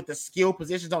necessarily with the skill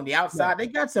positions on the outside. They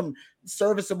got some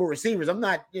serviceable receivers. I'm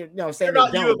not, saying they're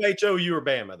not U of H, OU, or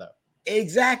Bama though.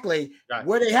 Exactly. Right.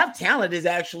 Where they have talent is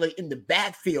actually in the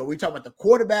backfield. We talk about the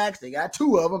quarterbacks. They got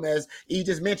two of them, as he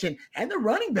just mentioned, and the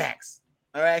running backs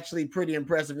are actually pretty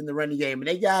impressive in the running game. And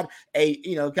they got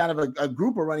kind of a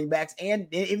group of running backs and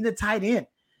even the tight end.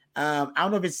 I don't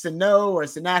know if it's Sano or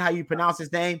Sanat, how you pronounce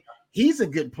his name. He's a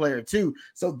good player too.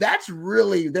 So that's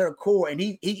really their core. And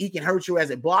he can hurt you as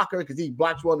a blocker because he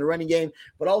blocks well in the running game.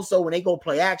 But also when they go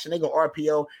play action, they go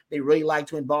RPO, they really like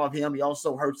to involve him. He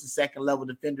also hurts the second level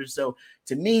defenders. So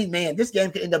to me, man, this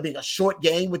game could end up being a short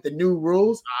game with the new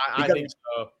rules. I think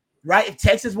so. Right? If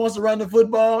Texas wants to run the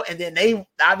football and then they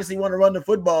obviously want to run the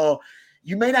football,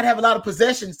 you may not have a lot of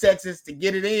possessions, Texas, to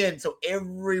get it in. So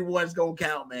everyone's going to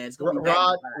count, man. It's going to be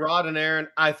Rod and Aaron,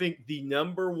 I think the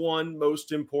number one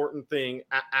most important thing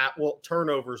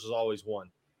turnovers is always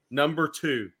one. Number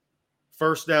two,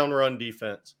 first down run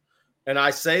defense. And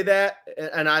I say that,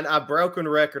 and I've broken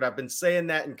record. I've been saying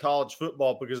that in college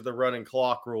football because of the running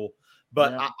clock rule.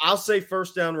 But I'll say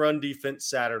first down run defense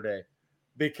Saturday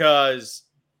because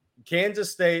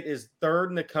Kansas State is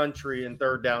third in the country in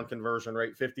third down conversion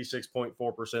rate,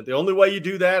 56.4%. The only way you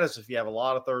do that is if you have a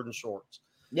lot of third and shorts.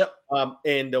 Yep.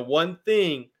 And the one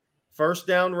thing, first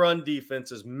down run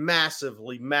defense is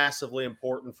massively, massively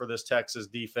important for this Texas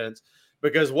defense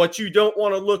because what you don't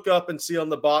want to look up and see on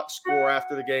the box score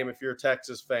after the game, if you're a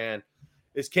Texas fan,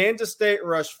 is Kansas State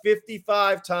rushed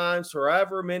 55 times for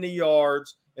however many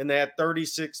yards, and they had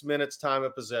 36 minutes time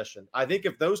of possession. I think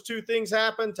if those two things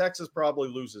happen, Texas probably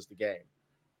loses the game.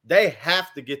 They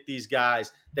have to get these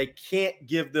guys. They can't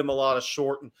give them a lot of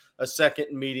short and a second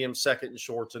and medium, second and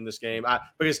shorts in this game.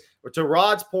 Because to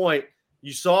Rod's point,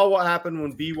 you saw what happened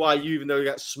when BYU, even though they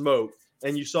got smoked,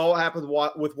 and you saw what happened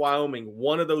with Wyoming.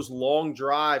 One of those long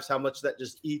drives, how much that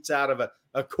just eats out of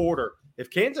a quarter. If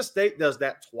Kansas State does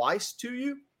that twice to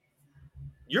you,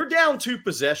 you're down 2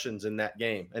 possessions in that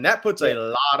game, and that puts a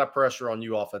lot of pressure on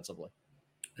you offensively.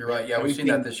 You're right. Yeah, we've seen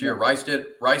that this year. Rice did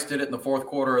it in the fourth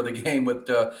quarter of the game with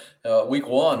week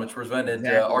 1, which prevented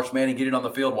Arch Manning getting on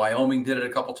the field. Wyoming did it a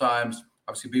couple times.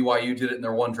 Obviously, BYU did it in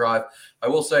their one drive. I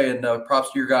will say, and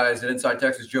props to your guys at Inside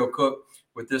Texas, Joe Cook,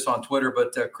 with this on Twitter,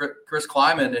 but Chris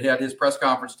Kleiman had his press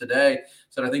conference today,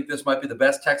 said, I think this might be the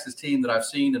best Texas team that I've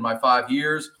seen in my 5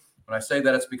 years. When I say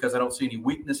that, it's because I don't see any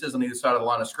weaknesses on either side of the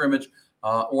line of scrimmage.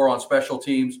 Or on special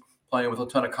teams, playing with a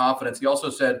ton of confidence. He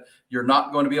also said, you're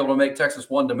not going to be able to make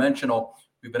Texas one-dimensional.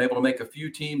 We've been able to make a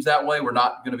few teams that way. We're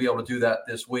not going to be able to do that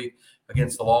this week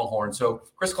against the Longhorn. So,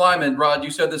 Chris Kleiman, Rod, you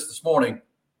said this morning.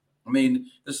 I mean,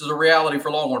 this is a reality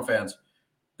for Longhorn fans.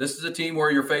 This is a team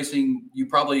where you're facing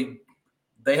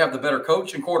they have the better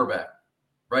coach and quarterback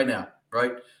right now,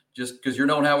 right? Just because you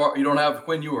don't have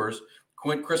Quinn Ewers.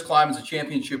 Chris Kleiman's a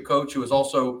championship coach who has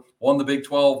also won the Big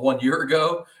 12 1 year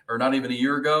ago, or not even a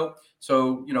year ago.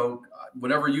 So,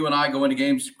 whenever you and I go into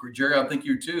games, Jerry, I think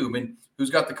you too. I mean, who's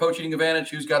got the coaching advantage?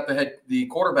 Who's got the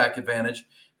quarterback advantage?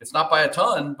 It's not by a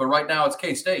ton, but right now it's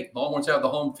K-State. Longhorns have the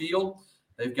home field.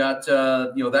 They've got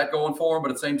that going for them, but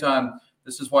at the same time,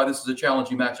 this is why this is a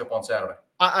challenging matchup on Saturday.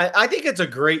 I think it's a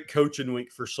great coaching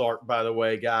week for Sark, by the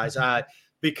way, guys,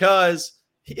 because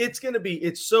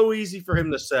it's so easy for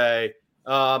him to say,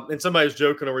 and somebody's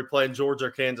joking, are we playing Georgia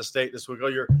or Kansas State this week? Oh,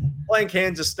 you're playing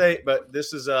Kansas State, but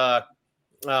this is a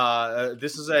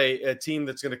team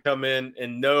that's going to come in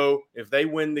and know if they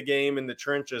win the game in the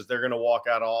trenches, they're going to walk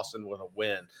out of Austin with a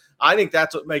win. I think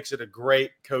that's what makes it a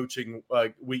great coaching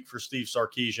week for Steve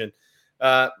Sarkisian.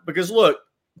 Because, look,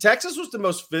 Texas was the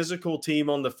most physical team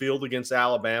on the field against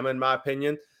Alabama, in my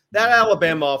opinion. That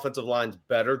Alabama offensive line's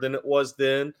better than it was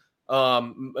then.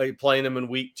 Playing them in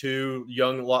week 2,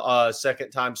 young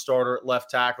second-time starter at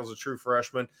left tackle, is a true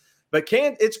freshman. But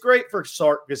it's great for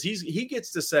Sark because he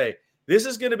gets to say, this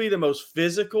is going to be the most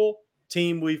physical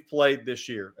team we've played this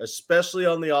year, especially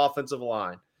on the offensive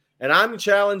line. And I'm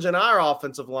challenging our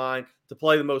offensive line to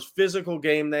play the most physical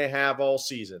game they have all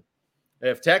season.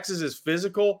 If Texas is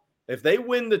physical, if they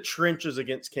win the trenches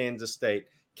against Kansas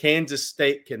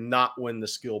State cannot win the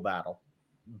skill battle.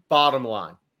 Bottom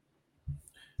line.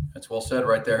 That's well said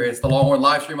right there. It's the Longhorn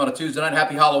live stream on a Tuesday night.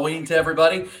 Happy Halloween to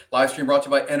everybody. Live stream brought to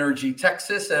you by Energy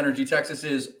Texas. Energy Texas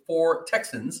is for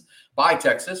Texans by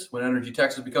Texas. When Energy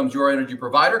Texas becomes your energy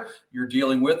provider, you're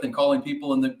dealing with and calling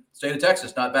people in the state of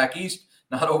Texas, not back east,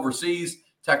 not overseas.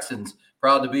 Texans,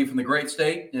 proud to be from the greatest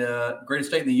state in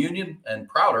the union, and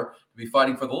prouder to be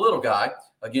fighting for the little guy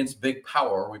against big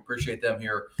power. We appreciate them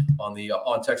here on the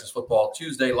On Texas Football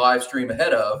Tuesday live stream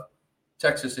ahead of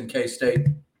Texas and K-State.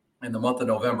 And the month of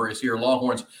November is here.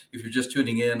 Longhorns, if you're just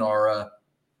tuning in, are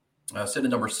sitting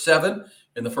at number 7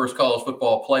 in the first college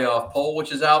football playoff poll,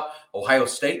 which is out. Ohio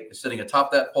State is sitting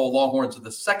atop that poll. Longhorns are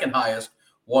the second highest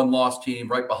one-loss team,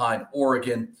 right behind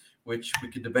Oregon, which we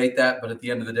could debate that. But at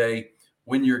the end of the day,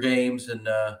 win your games and,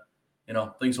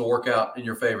 things will work out in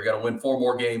your favor. You got to win 4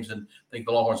 more games, and I think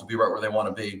the Longhorns will be right where they want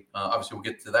to be. Obviously, we'll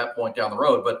get to that point down the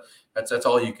road, but that's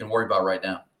all you can worry about right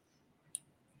now.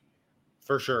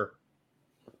 For sure.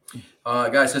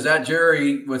 Guy says, at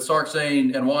Jerry, with Sark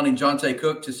saying and wanting Jonte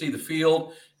Cook to see the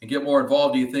field and get more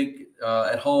involved, do you think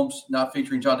at home not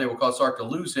featuring Jonte will cause Sark to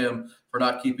lose him for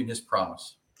not keeping his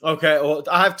promise? Okay, well,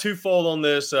 I have twofold on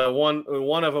this. One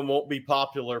of them won't be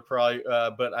popular, probably,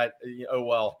 but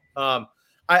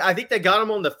I think they got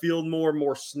him on the field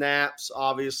more snaps,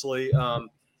 obviously.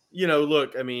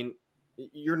 Look, I mean,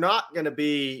 you're not going to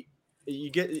be –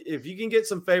 if you can get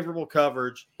some favorable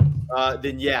coverage –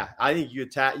 then yeah, I think you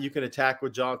can attack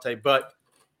with Jonte, but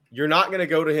you're not going to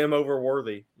go to him over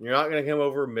Worthy. You're not going to go him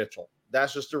over Mitchell.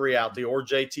 That's just a reality, or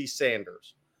JT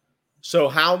Sanders. So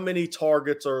how many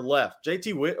targets are left?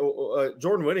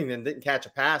 Jordan Whittington didn't catch a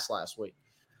pass last week.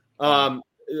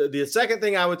 The second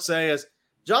thing I would say is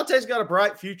Jonte's got a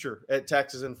bright future at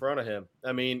Texas in front of him.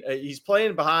 I mean, he's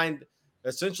playing behind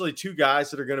essentially 2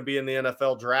 guys that are going to be in the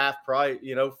NFL draft,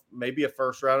 probably, maybe a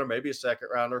first rounder, maybe a second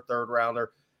rounder, third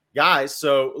rounder guys.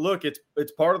 So look,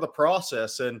 it's part of the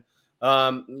process. And,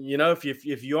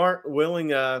 if you aren't willing,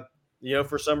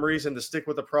 for some reason to stick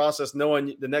with the process,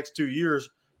 knowing the next 2 years,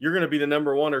 you're going to be the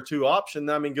number 1 or 2 option.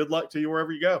 I mean, good luck to you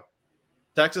wherever you go.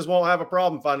 Texas won't have a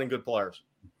problem finding good players.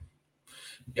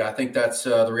 Yeah, I think that's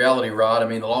the reality, Rod. I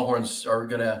mean, the Longhorns are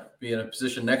going to be in a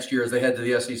position next year as they head to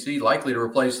the SEC, likely to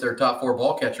replace their top 4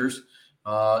 ball catchers,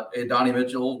 Adonai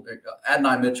Mitchell,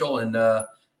 and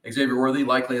Xavier Worthy,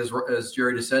 likely, as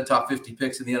Jerry just said, top 50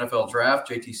 picks in the NFL draft.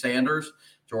 JT Sanders,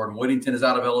 Jordan Whittington is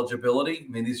out of eligibility.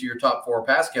 I mean, these are your top 4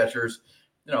 pass catchers.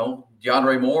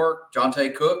 DeAndre Moore,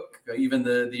 Jonte Cook, even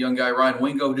the young guy Ryan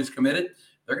Wingo who just committed.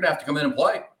 They're going to have to come in and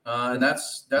play, and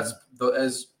that's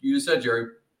as you said, Jerry,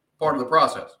 part of the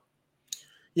process.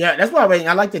 Yeah, that's why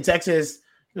I like the Texas.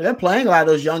 They're playing a lot of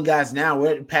those young guys now.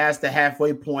 We're past the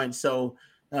halfway point, so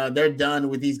they're done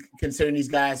with considering these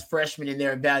guys freshmen in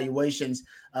their evaluations.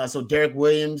 So Derek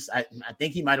Williams, I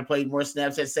think he might have played more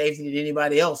snaps at safety than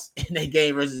anybody else in that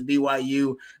game versus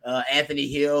BYU. Anthony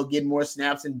Hill getting more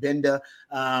snaps than Benda.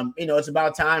 It's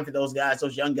about time for those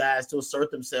young guys, to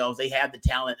assert themselves. They have the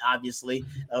talent, obviously.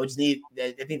 I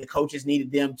think the coaches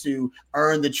needed them to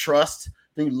earn the trust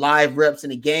through live reps in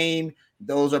the game.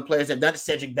 Those are players that have done it.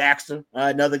 Cedric Baxter,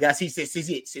 another guy.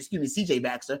 CJ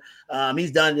Baxter.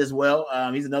 He's done it as well.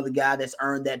 He's another guy that's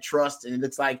earned that trust, and it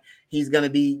looks like he's going to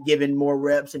be given more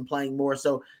reps and playing more.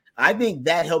 So I think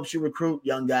that helps you recruit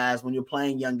young guys when you're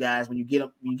playing young guys. When you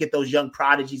get those young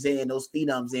prodigies in, those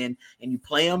phenoms in, and you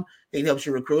play them, it helps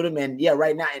you recruit them. And yeah,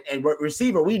 right now, and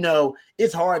receiver, we know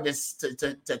it's hard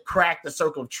to crack the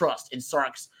circle of trust in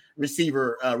Sark's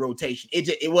receiver rotation.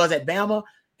 It was at Bama,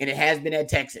 and it has been at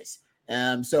Texas.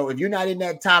 So if you're not in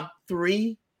that top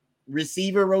 3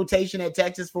 receiver rotation at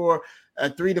Texas for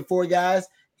 3 to 4 guys,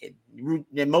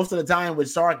 and most of the time with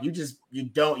Sark, you're just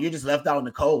left out in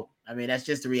the cold. I mean, that's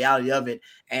just the reality of it.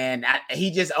 And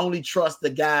he just only trusts the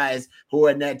guys who are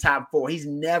in that top 4. He's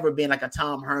never been like a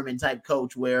Tom Herman type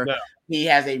coach where he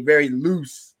has a very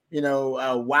loose,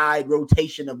 wide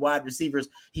rotation of wide receivers.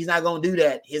 He's not going to do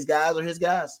that. His guys are his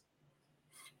guys.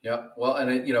 Yeah, well,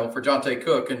 and for Jonte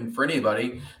Cook and for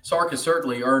anybody, Sark has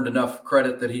certainly earned enough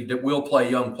credit that he will play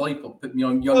young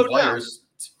players.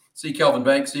 See Kelvin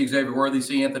Banks, see Xavier Worthy,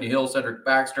 see Anthony Hill, Cedric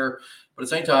Baxter. But at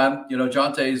the same time,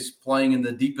 Jonte's playing in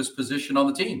the deepest position on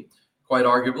the team, quite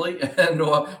arguably, and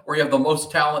where you have the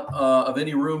most talent of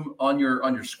any room on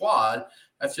your squad.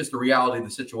 That's just the reality of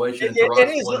the situation. It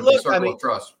is. Look, of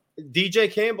trust.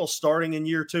 DJ Campbell starting in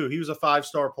year 2. He was a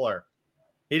 5-star player.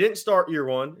 He didn't start year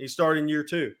 1. He started in year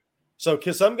 2. So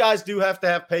some guys do have to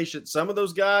have patience. Some of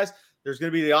those guys, there's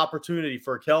going to be the opportunity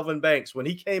for Kelvin Banks. When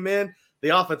he came in, the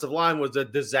offensive line was a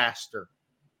disaster.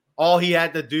 All he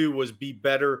had to do was be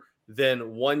better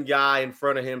than one guy in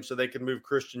front of him so they could move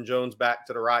Christian Jones back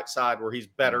to the right side where he's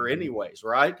better anyways,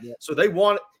 right? Yeah. So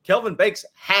Kelvin Banks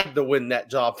had to win that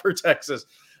job for Texas.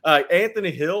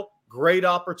 Anthony Hill, great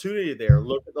opportunity there.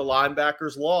 Look at the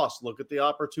linebackers lost. Look at the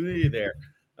opportunity there.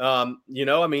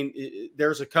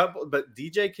 There's a couple, but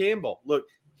DJ Campbell, look,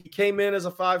 he came in as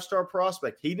a 5-star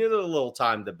prospect. He needed a little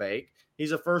time to bake.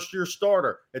 He's a first-year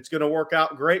starter. It's going to work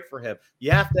out great for him.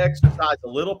 You have to exercise a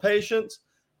little patience.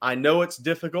 I know it's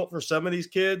difficult for some of these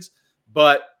kids,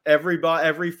 but every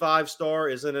 5-star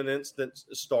isn't an instant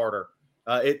starter.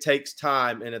 It takes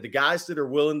time. And the guys that are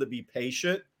willing to be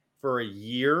patient for a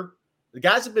year, the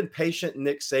guys have been patient in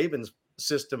Nick Saban's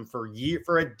system for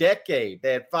a decade.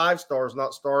 They had 5 stars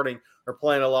not starting or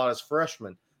playing a lot as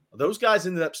freshmen. Those guys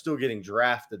ended up still getting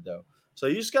drafted, though. So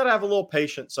you just got to have a little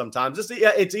patience sometimes.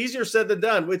 It's easier said than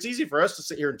done. It's easy for us to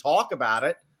sit here and talk about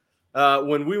it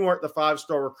when we weren't the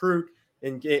 5-star recruit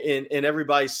and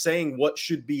everybody's saying what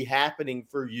should be happening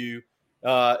for you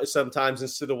sometimes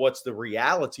instead of what's the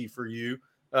reality for you.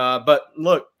 But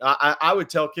look, I would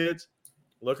tell kids,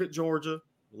 look at Georgia,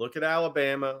 look at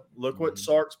Alabama, look what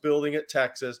Sark's building at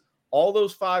Texas. All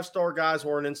those 5-star guys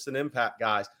weren't instant impact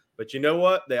guys. But you know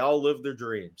what? They all lived their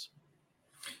dreams.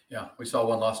 Yeah, we saw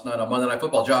one last night on Monday Night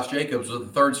Football. Josh Jacobs was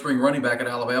the 3rd-string running back at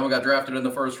Alabama, got drafted in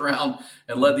the 1st round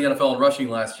and led the NFL in rushing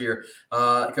last year.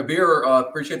 Kabir,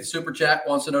 appreciate the super chat,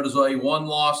 wants to know, does a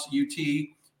one-loss UT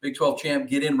Big 12 champ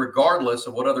get in regardless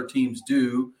of what other teams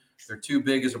do? They're too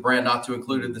big as a brand not to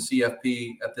include in the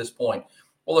CFP at this point.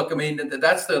 Well, look, I mean,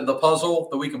 that's the puzzle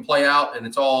that we can play out, and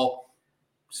it's all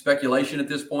speculation at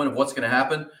this point of what's going to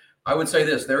happen. I would say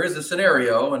this, there is a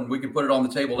scenario, and we can put it on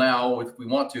the table now if we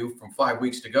want to, from 5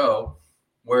 weeks to go,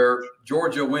 where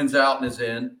Georgia wins out and is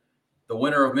in. The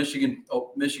winner of Michigan,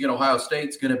 Ohio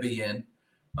State's going to be in.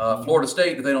 Florida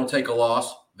State, if they don't take a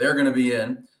loss, they're going to be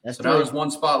in. Now there's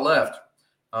one spot left.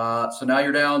 So now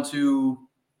you're down to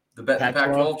the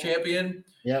Pac-12 champion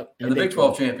and the Big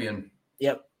 12 champion.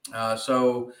 Yep.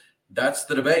 So that's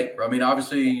the debate. I mean,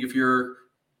 obviously, if you're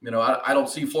I don't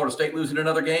see Florida State losing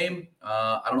another game.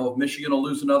 I don't know if Michigan will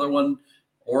lose another one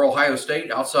or Ohio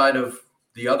State outside of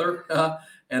the other,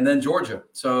 and then Georgia.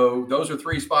 So those are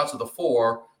 3 spots of the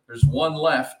 4. There's one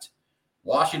left.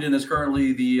 Washington is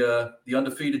currently the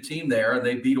undefeated team there, and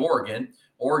they beat Oregon.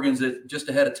 Oregon's just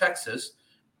ahead of Texas.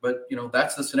 But,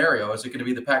 that's the scenario. Is it going to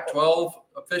be the Pac-12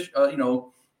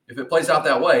 official? If it plays out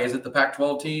that way, is it the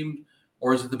Pac-12 team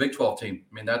or is it the Big 12 team?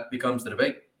 I mean, that becomes the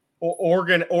debate.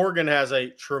 Oregon has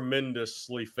a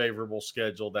tremendously favorable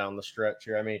schedule down the stretch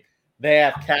here. I mean, they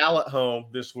have Cal at home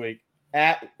this week,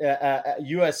 at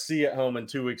USC at home in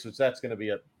 2 weeks, which that's going to be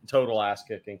a total ass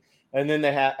kicking. And then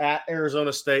they have at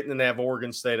Arizona State, and then they have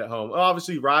Oregon State at home.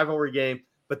 Obviously, rivalry game,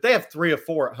 but they have 3 of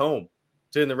 4 at home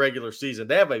in the regular season.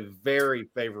 They have a very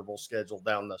favorable schedule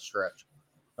down the stretch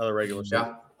of the regular season.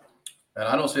 Yeah. And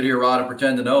I don't sit here, Rod, and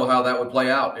pretend to know how that would play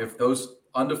out. If those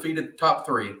undefeated top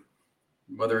 3,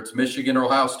 whether it's Michigan or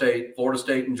Ohio State, Florida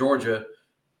State, and Georgia,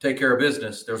 take care of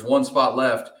business, there's one spot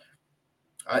left.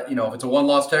 If it's a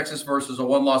one-loss Texas versus a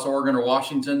one-loss Oregon or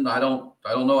Washington, I don't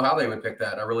know how they would pick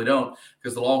that. I really don't,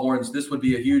 because the Longhorns, this would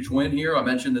be a huge win here. I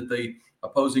mentioned that the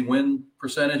opposing win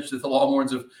percentage that the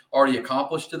Longhorns have already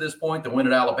accomplished to this point. The win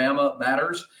at Alabama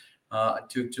matters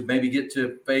to maybe get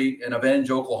to pay and avenge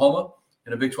Oklahoma.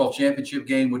 in a Big 12 championship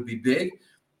game would be big.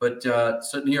 But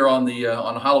sitting here on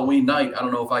Halloween night, I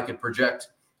don't know if I could project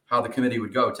how the committee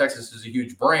would go. Texas is a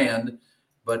huge brand,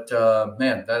 but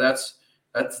man, that's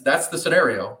the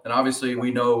scenario. And obviously,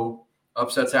 we know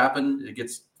upsets happen. It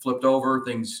gets flipped over.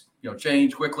 Things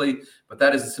change quickly. But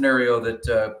that is the scenario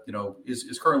that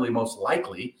is currently most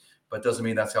likely. But doesn't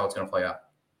mean that's how it's going to play out.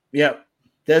 Yep,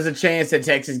 there's a chance that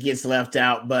Texas gets left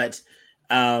out, but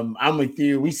I'm with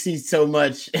you. We see so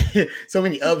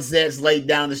many upsets late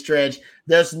down the stretch.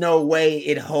 There's no way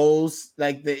it holds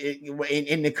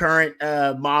in the current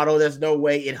model. There's no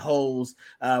way it holds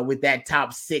with that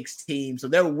top 6 team. So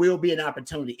there will be an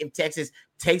opportunity if Texas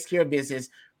takes care of business.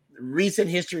 Recent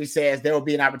history says there will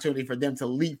be an opportunity for them to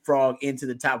leapfrog into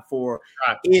the top 4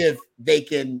 if they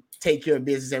can take care of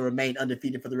business and remain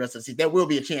undefeated for the rest of the season. There will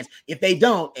be a chance. If they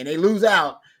don't and they lose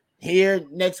out here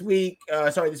this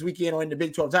weekend or in the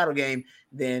Big 12 title game,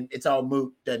 then it's all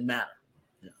moot. Doesn't matter.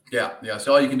 Yeah.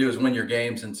 So all you can do is win your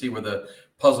games and see where the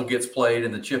puzzle gets played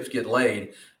and the chips get laid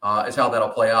is how that'll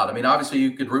play out. I mean, obviously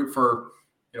you could root for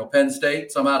Penn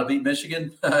State somehow to beat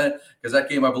Michigan because that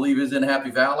game, I believe, is in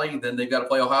Happy Valley. Then they've got to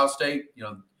play Ohio State,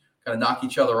 kind of knock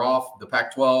each other off. The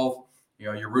Pac-12,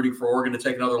 you're rooting for Oregon to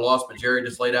take another loss, but Jerry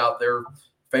just laid out their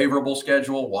favorable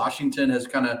schedule. Washington has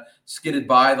kind of skidded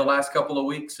by the last couple of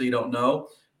weeks, so you don't know.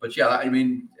 But, yeah, I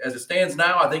mean, as it stands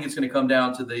now, I think it's going to come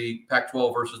down to the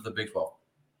Pac-12 versus the Big 12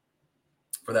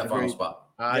 for that final spot.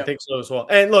 I think so as well.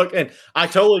 And look, and I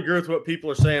totally agree with what people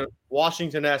are saying.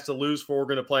 Washington has to lose for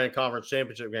Oregon to play in a conference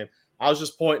championship game. I was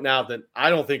just pointing out that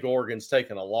I don't think Oregon's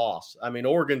taking a loss. I mean,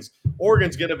 Oregon's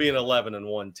going to be an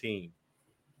 11-1 team.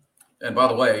 And by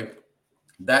the way,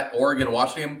 that Oregon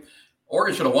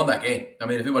should have won that game. I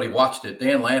mean, if anybody watched it,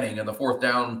 Dan Lanning and the 4th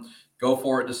down go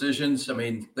for it decisions. I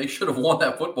mean, they should have won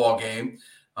that football game.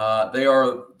 They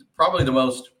are probably the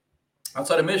most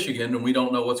outside of Michigan, and we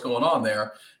don't know what's going on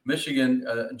there. Oregon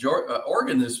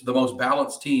is the most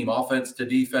balanced team, offense to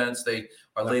defense. They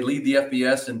lead the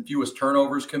FBS in fewest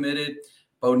turnovers committed.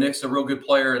 Bo Nix, a real good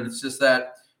player, and it's just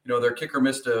that their kicker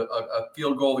missed a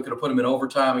field goal that could have put him in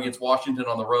overtime against Washington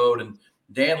on the road, and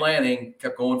Dan Lanning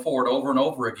kept going forward over and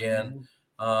over again,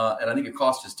 and I think it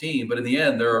cost his team. But in the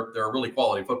end, they're a really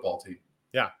quality football team.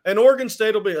 Yeah, and Oregon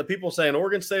State will be – people saying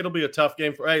Oregon State will be a tough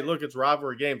game. Hey, look, it's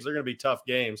rivalry games. They're going to be tough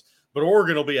games. But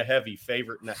Oregon will be a heavy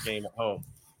favorite in that game at home.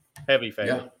 Heavy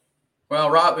favorite. Yeah. Well,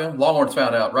 Rod, Longhorns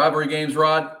found out. Rivalry games,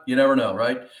 Rod, you never know,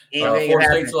 right?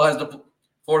 Florida State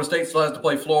still has to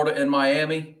play Florida and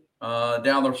Miami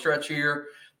down the stretch here.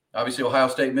 Obviously, Ohio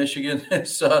State, Michigan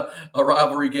is a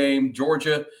rivalry game.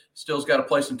 Georgia still's got to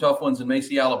play some tough ones in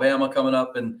Macy, Alabama coming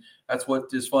up, and that's what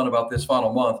is fun about this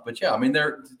final month. But, yeah, I mean,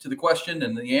 to the question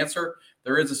and the answer,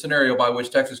 there is a scenario by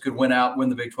which Texas could win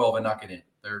the Big 12 and not get in.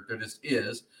 There just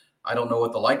is. I don't know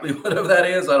what the likelihood of that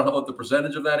is. I don't know what the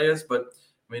percentage of that is, but,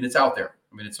 I mean, it's out there.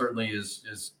 I mean, it certainly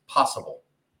is possible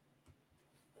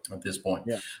at this point.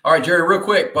 Yeah. All right, Jerry, real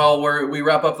quick, while we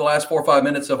wrap up the last 4 or 5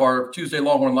 minutes of our Tuesday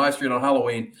Longhorn live stream on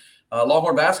Halloween,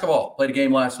 Longhorn basketball played a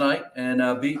game last night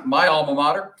and beat my alma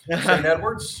mater, St.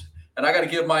 Edwards. And I got to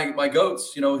give my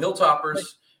goats, Hilltoppers,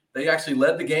 they actually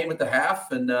led the game at the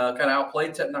half and they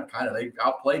outplayed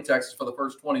Texas for the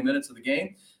first 20 minutes of the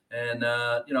game. And,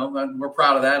 we're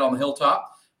proud of that on the Hilltop.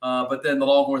 But then the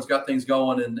Longhorns got things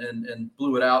going and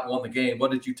blew it out and won the game.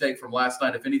 What did you take from last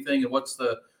night, if anything? And what's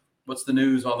the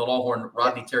news on the Longhorn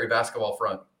Rodney Terry basketball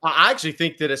front? I actually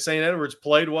think that St. Edwards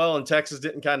played well and Texas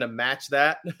didn't kind of match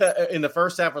that in the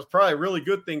first half. Was probably a really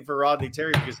good thing for Rodney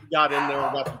Terry because he got in there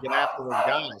and got to get after those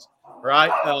guys,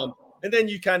 right? And then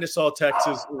you kind of saw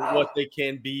Texas, what they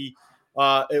can be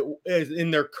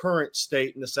in their current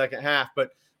state in the second half.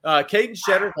 But Caden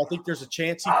Shedrick, I think there's a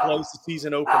chance he plays the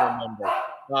season opener Monday.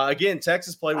 Again,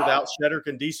 Texas played without Shedrick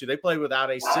and Disu. They played without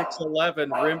a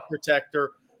 6'11" rim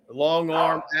protector, long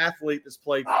arm athlete that's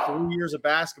played 3 years of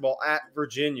basketball at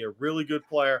Virginia. Really good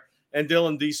player. And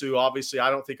Dylan Disu, obviously, I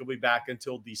don't think he'll be back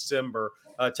until December.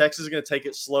 Texas is going to take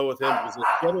it slow with him because if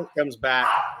Shedrick comes back,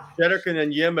 Shedrick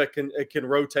and Yema can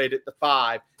rotate at the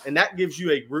 5. And that gives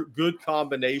you a good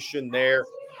combination there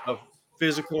of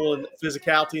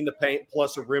physicality in the paint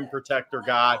plus a rim protector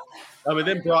guy.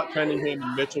 Then Brock Cunningham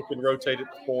and Mitchell can rotate at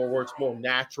the 4 where it's more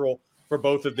natural for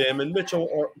both of them. And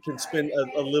Mitchell can spend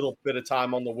a little bit of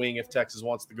time on the wing if Texas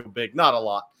wants to go big. Not a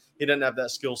lot. He doesn't have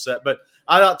that skill set. But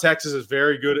I thought Texas is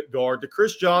very good at guard. The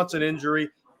Chris Johnson injury,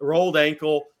 rolled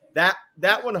ankle, that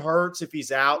one hurts if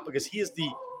he's out because he's the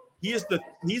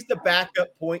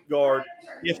backup point guard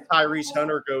if Tyrese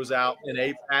Hunter goes out and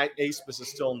Aspis is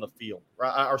still in the field,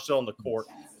 right, or still on the court.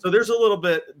 So there's a little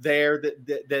bit there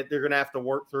that they're going to have to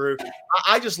work through.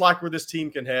 I just like where this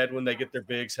team can head when they get their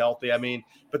bigs healthy. I mean,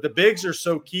 but the bigs are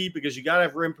so key because you got to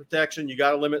have rim protection. You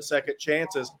got to limit second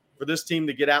chances for this team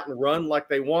to get out and run like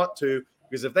they want to,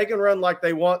 because if they can run like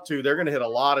they want to, they're going to hit a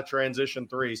lot of transition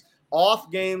threes. Off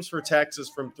games for Texas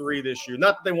from three this year.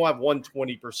 Not that they won't have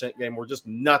 120% game where just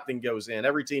nothing goes in.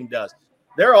 Every team does.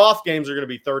 Their off games are going to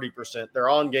be 30%. Their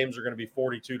on games are going to be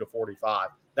 42 to 45.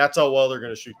 That's how well they're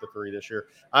going to shoot the three this year.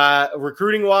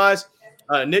 Recruiting-wise,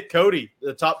 Nick Cody,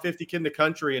 the top 50 kid in the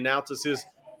country, announces his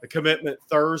commitment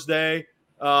Thursday.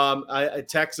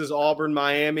 Texas, Auburn,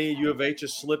 Miami, U of H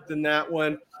has slipped in that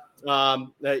one.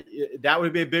 That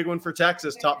would be a big one for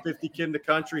Texas. Top 50 kid in the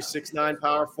country, 6'9"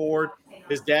 power forward.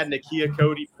 His dad, Nakia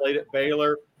Cody, played at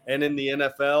Baylor and in the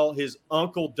NFL. His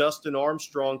uncle, Dustin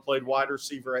Armstrong, played wide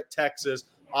receiver at Texas.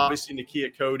 Obviously,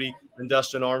 Nakia Cody and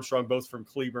Dustin Armstrong, both from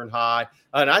Cleburne High.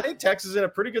 And I think Texas is in a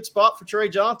pretty good spot for Trey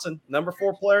Johnson, number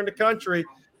 4 player in the country.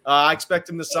 I expect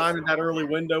him to sign in that early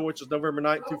window, which is November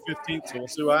 9th through 15th, so we'll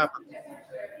see what happens.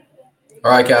 All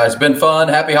right, guys, been fun.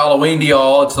 Happy Halloween to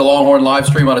y'all. It's the Longhorn live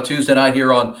stream on a Tuesday night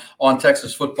here on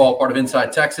Texas Football, part of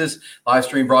Inside Texas. Live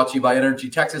stream brought to you by Energy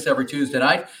Texas every Tuesday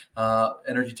night.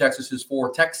 Energy Texas is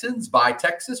for Texans by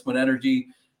Texas. When Energy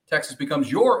Texas becomes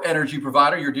your energy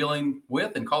provider, you're dealing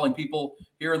with and calling people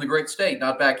here in the great state,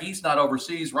 not back east, not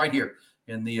overseas, right here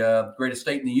in the greatest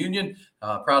state in the union.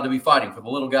 Proud to be fighting for the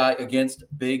little guy against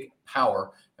big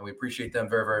power, and we appreciate them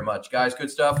very, very much. Guys,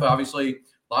 good stuff. Obviously,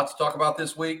 lots to talk about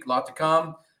this week, a lot to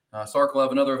come. Sark will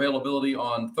have another availability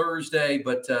on Thursday,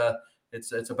 but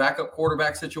it's a backup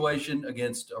quarterback situation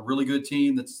against a really good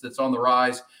team that's on the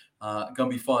rise. Going to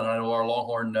be fun. I know our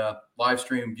Longhorn live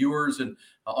stream viewers and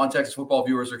on Texas Football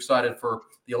viewers are excited for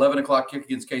the 11 o'clock kick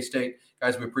against K-State.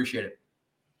 Guys, we appreciate it.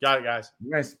 Got it, guys.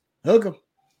 Nice. Hook 'em.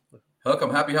 Hook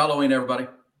 'em. Happy Halloween, everybody.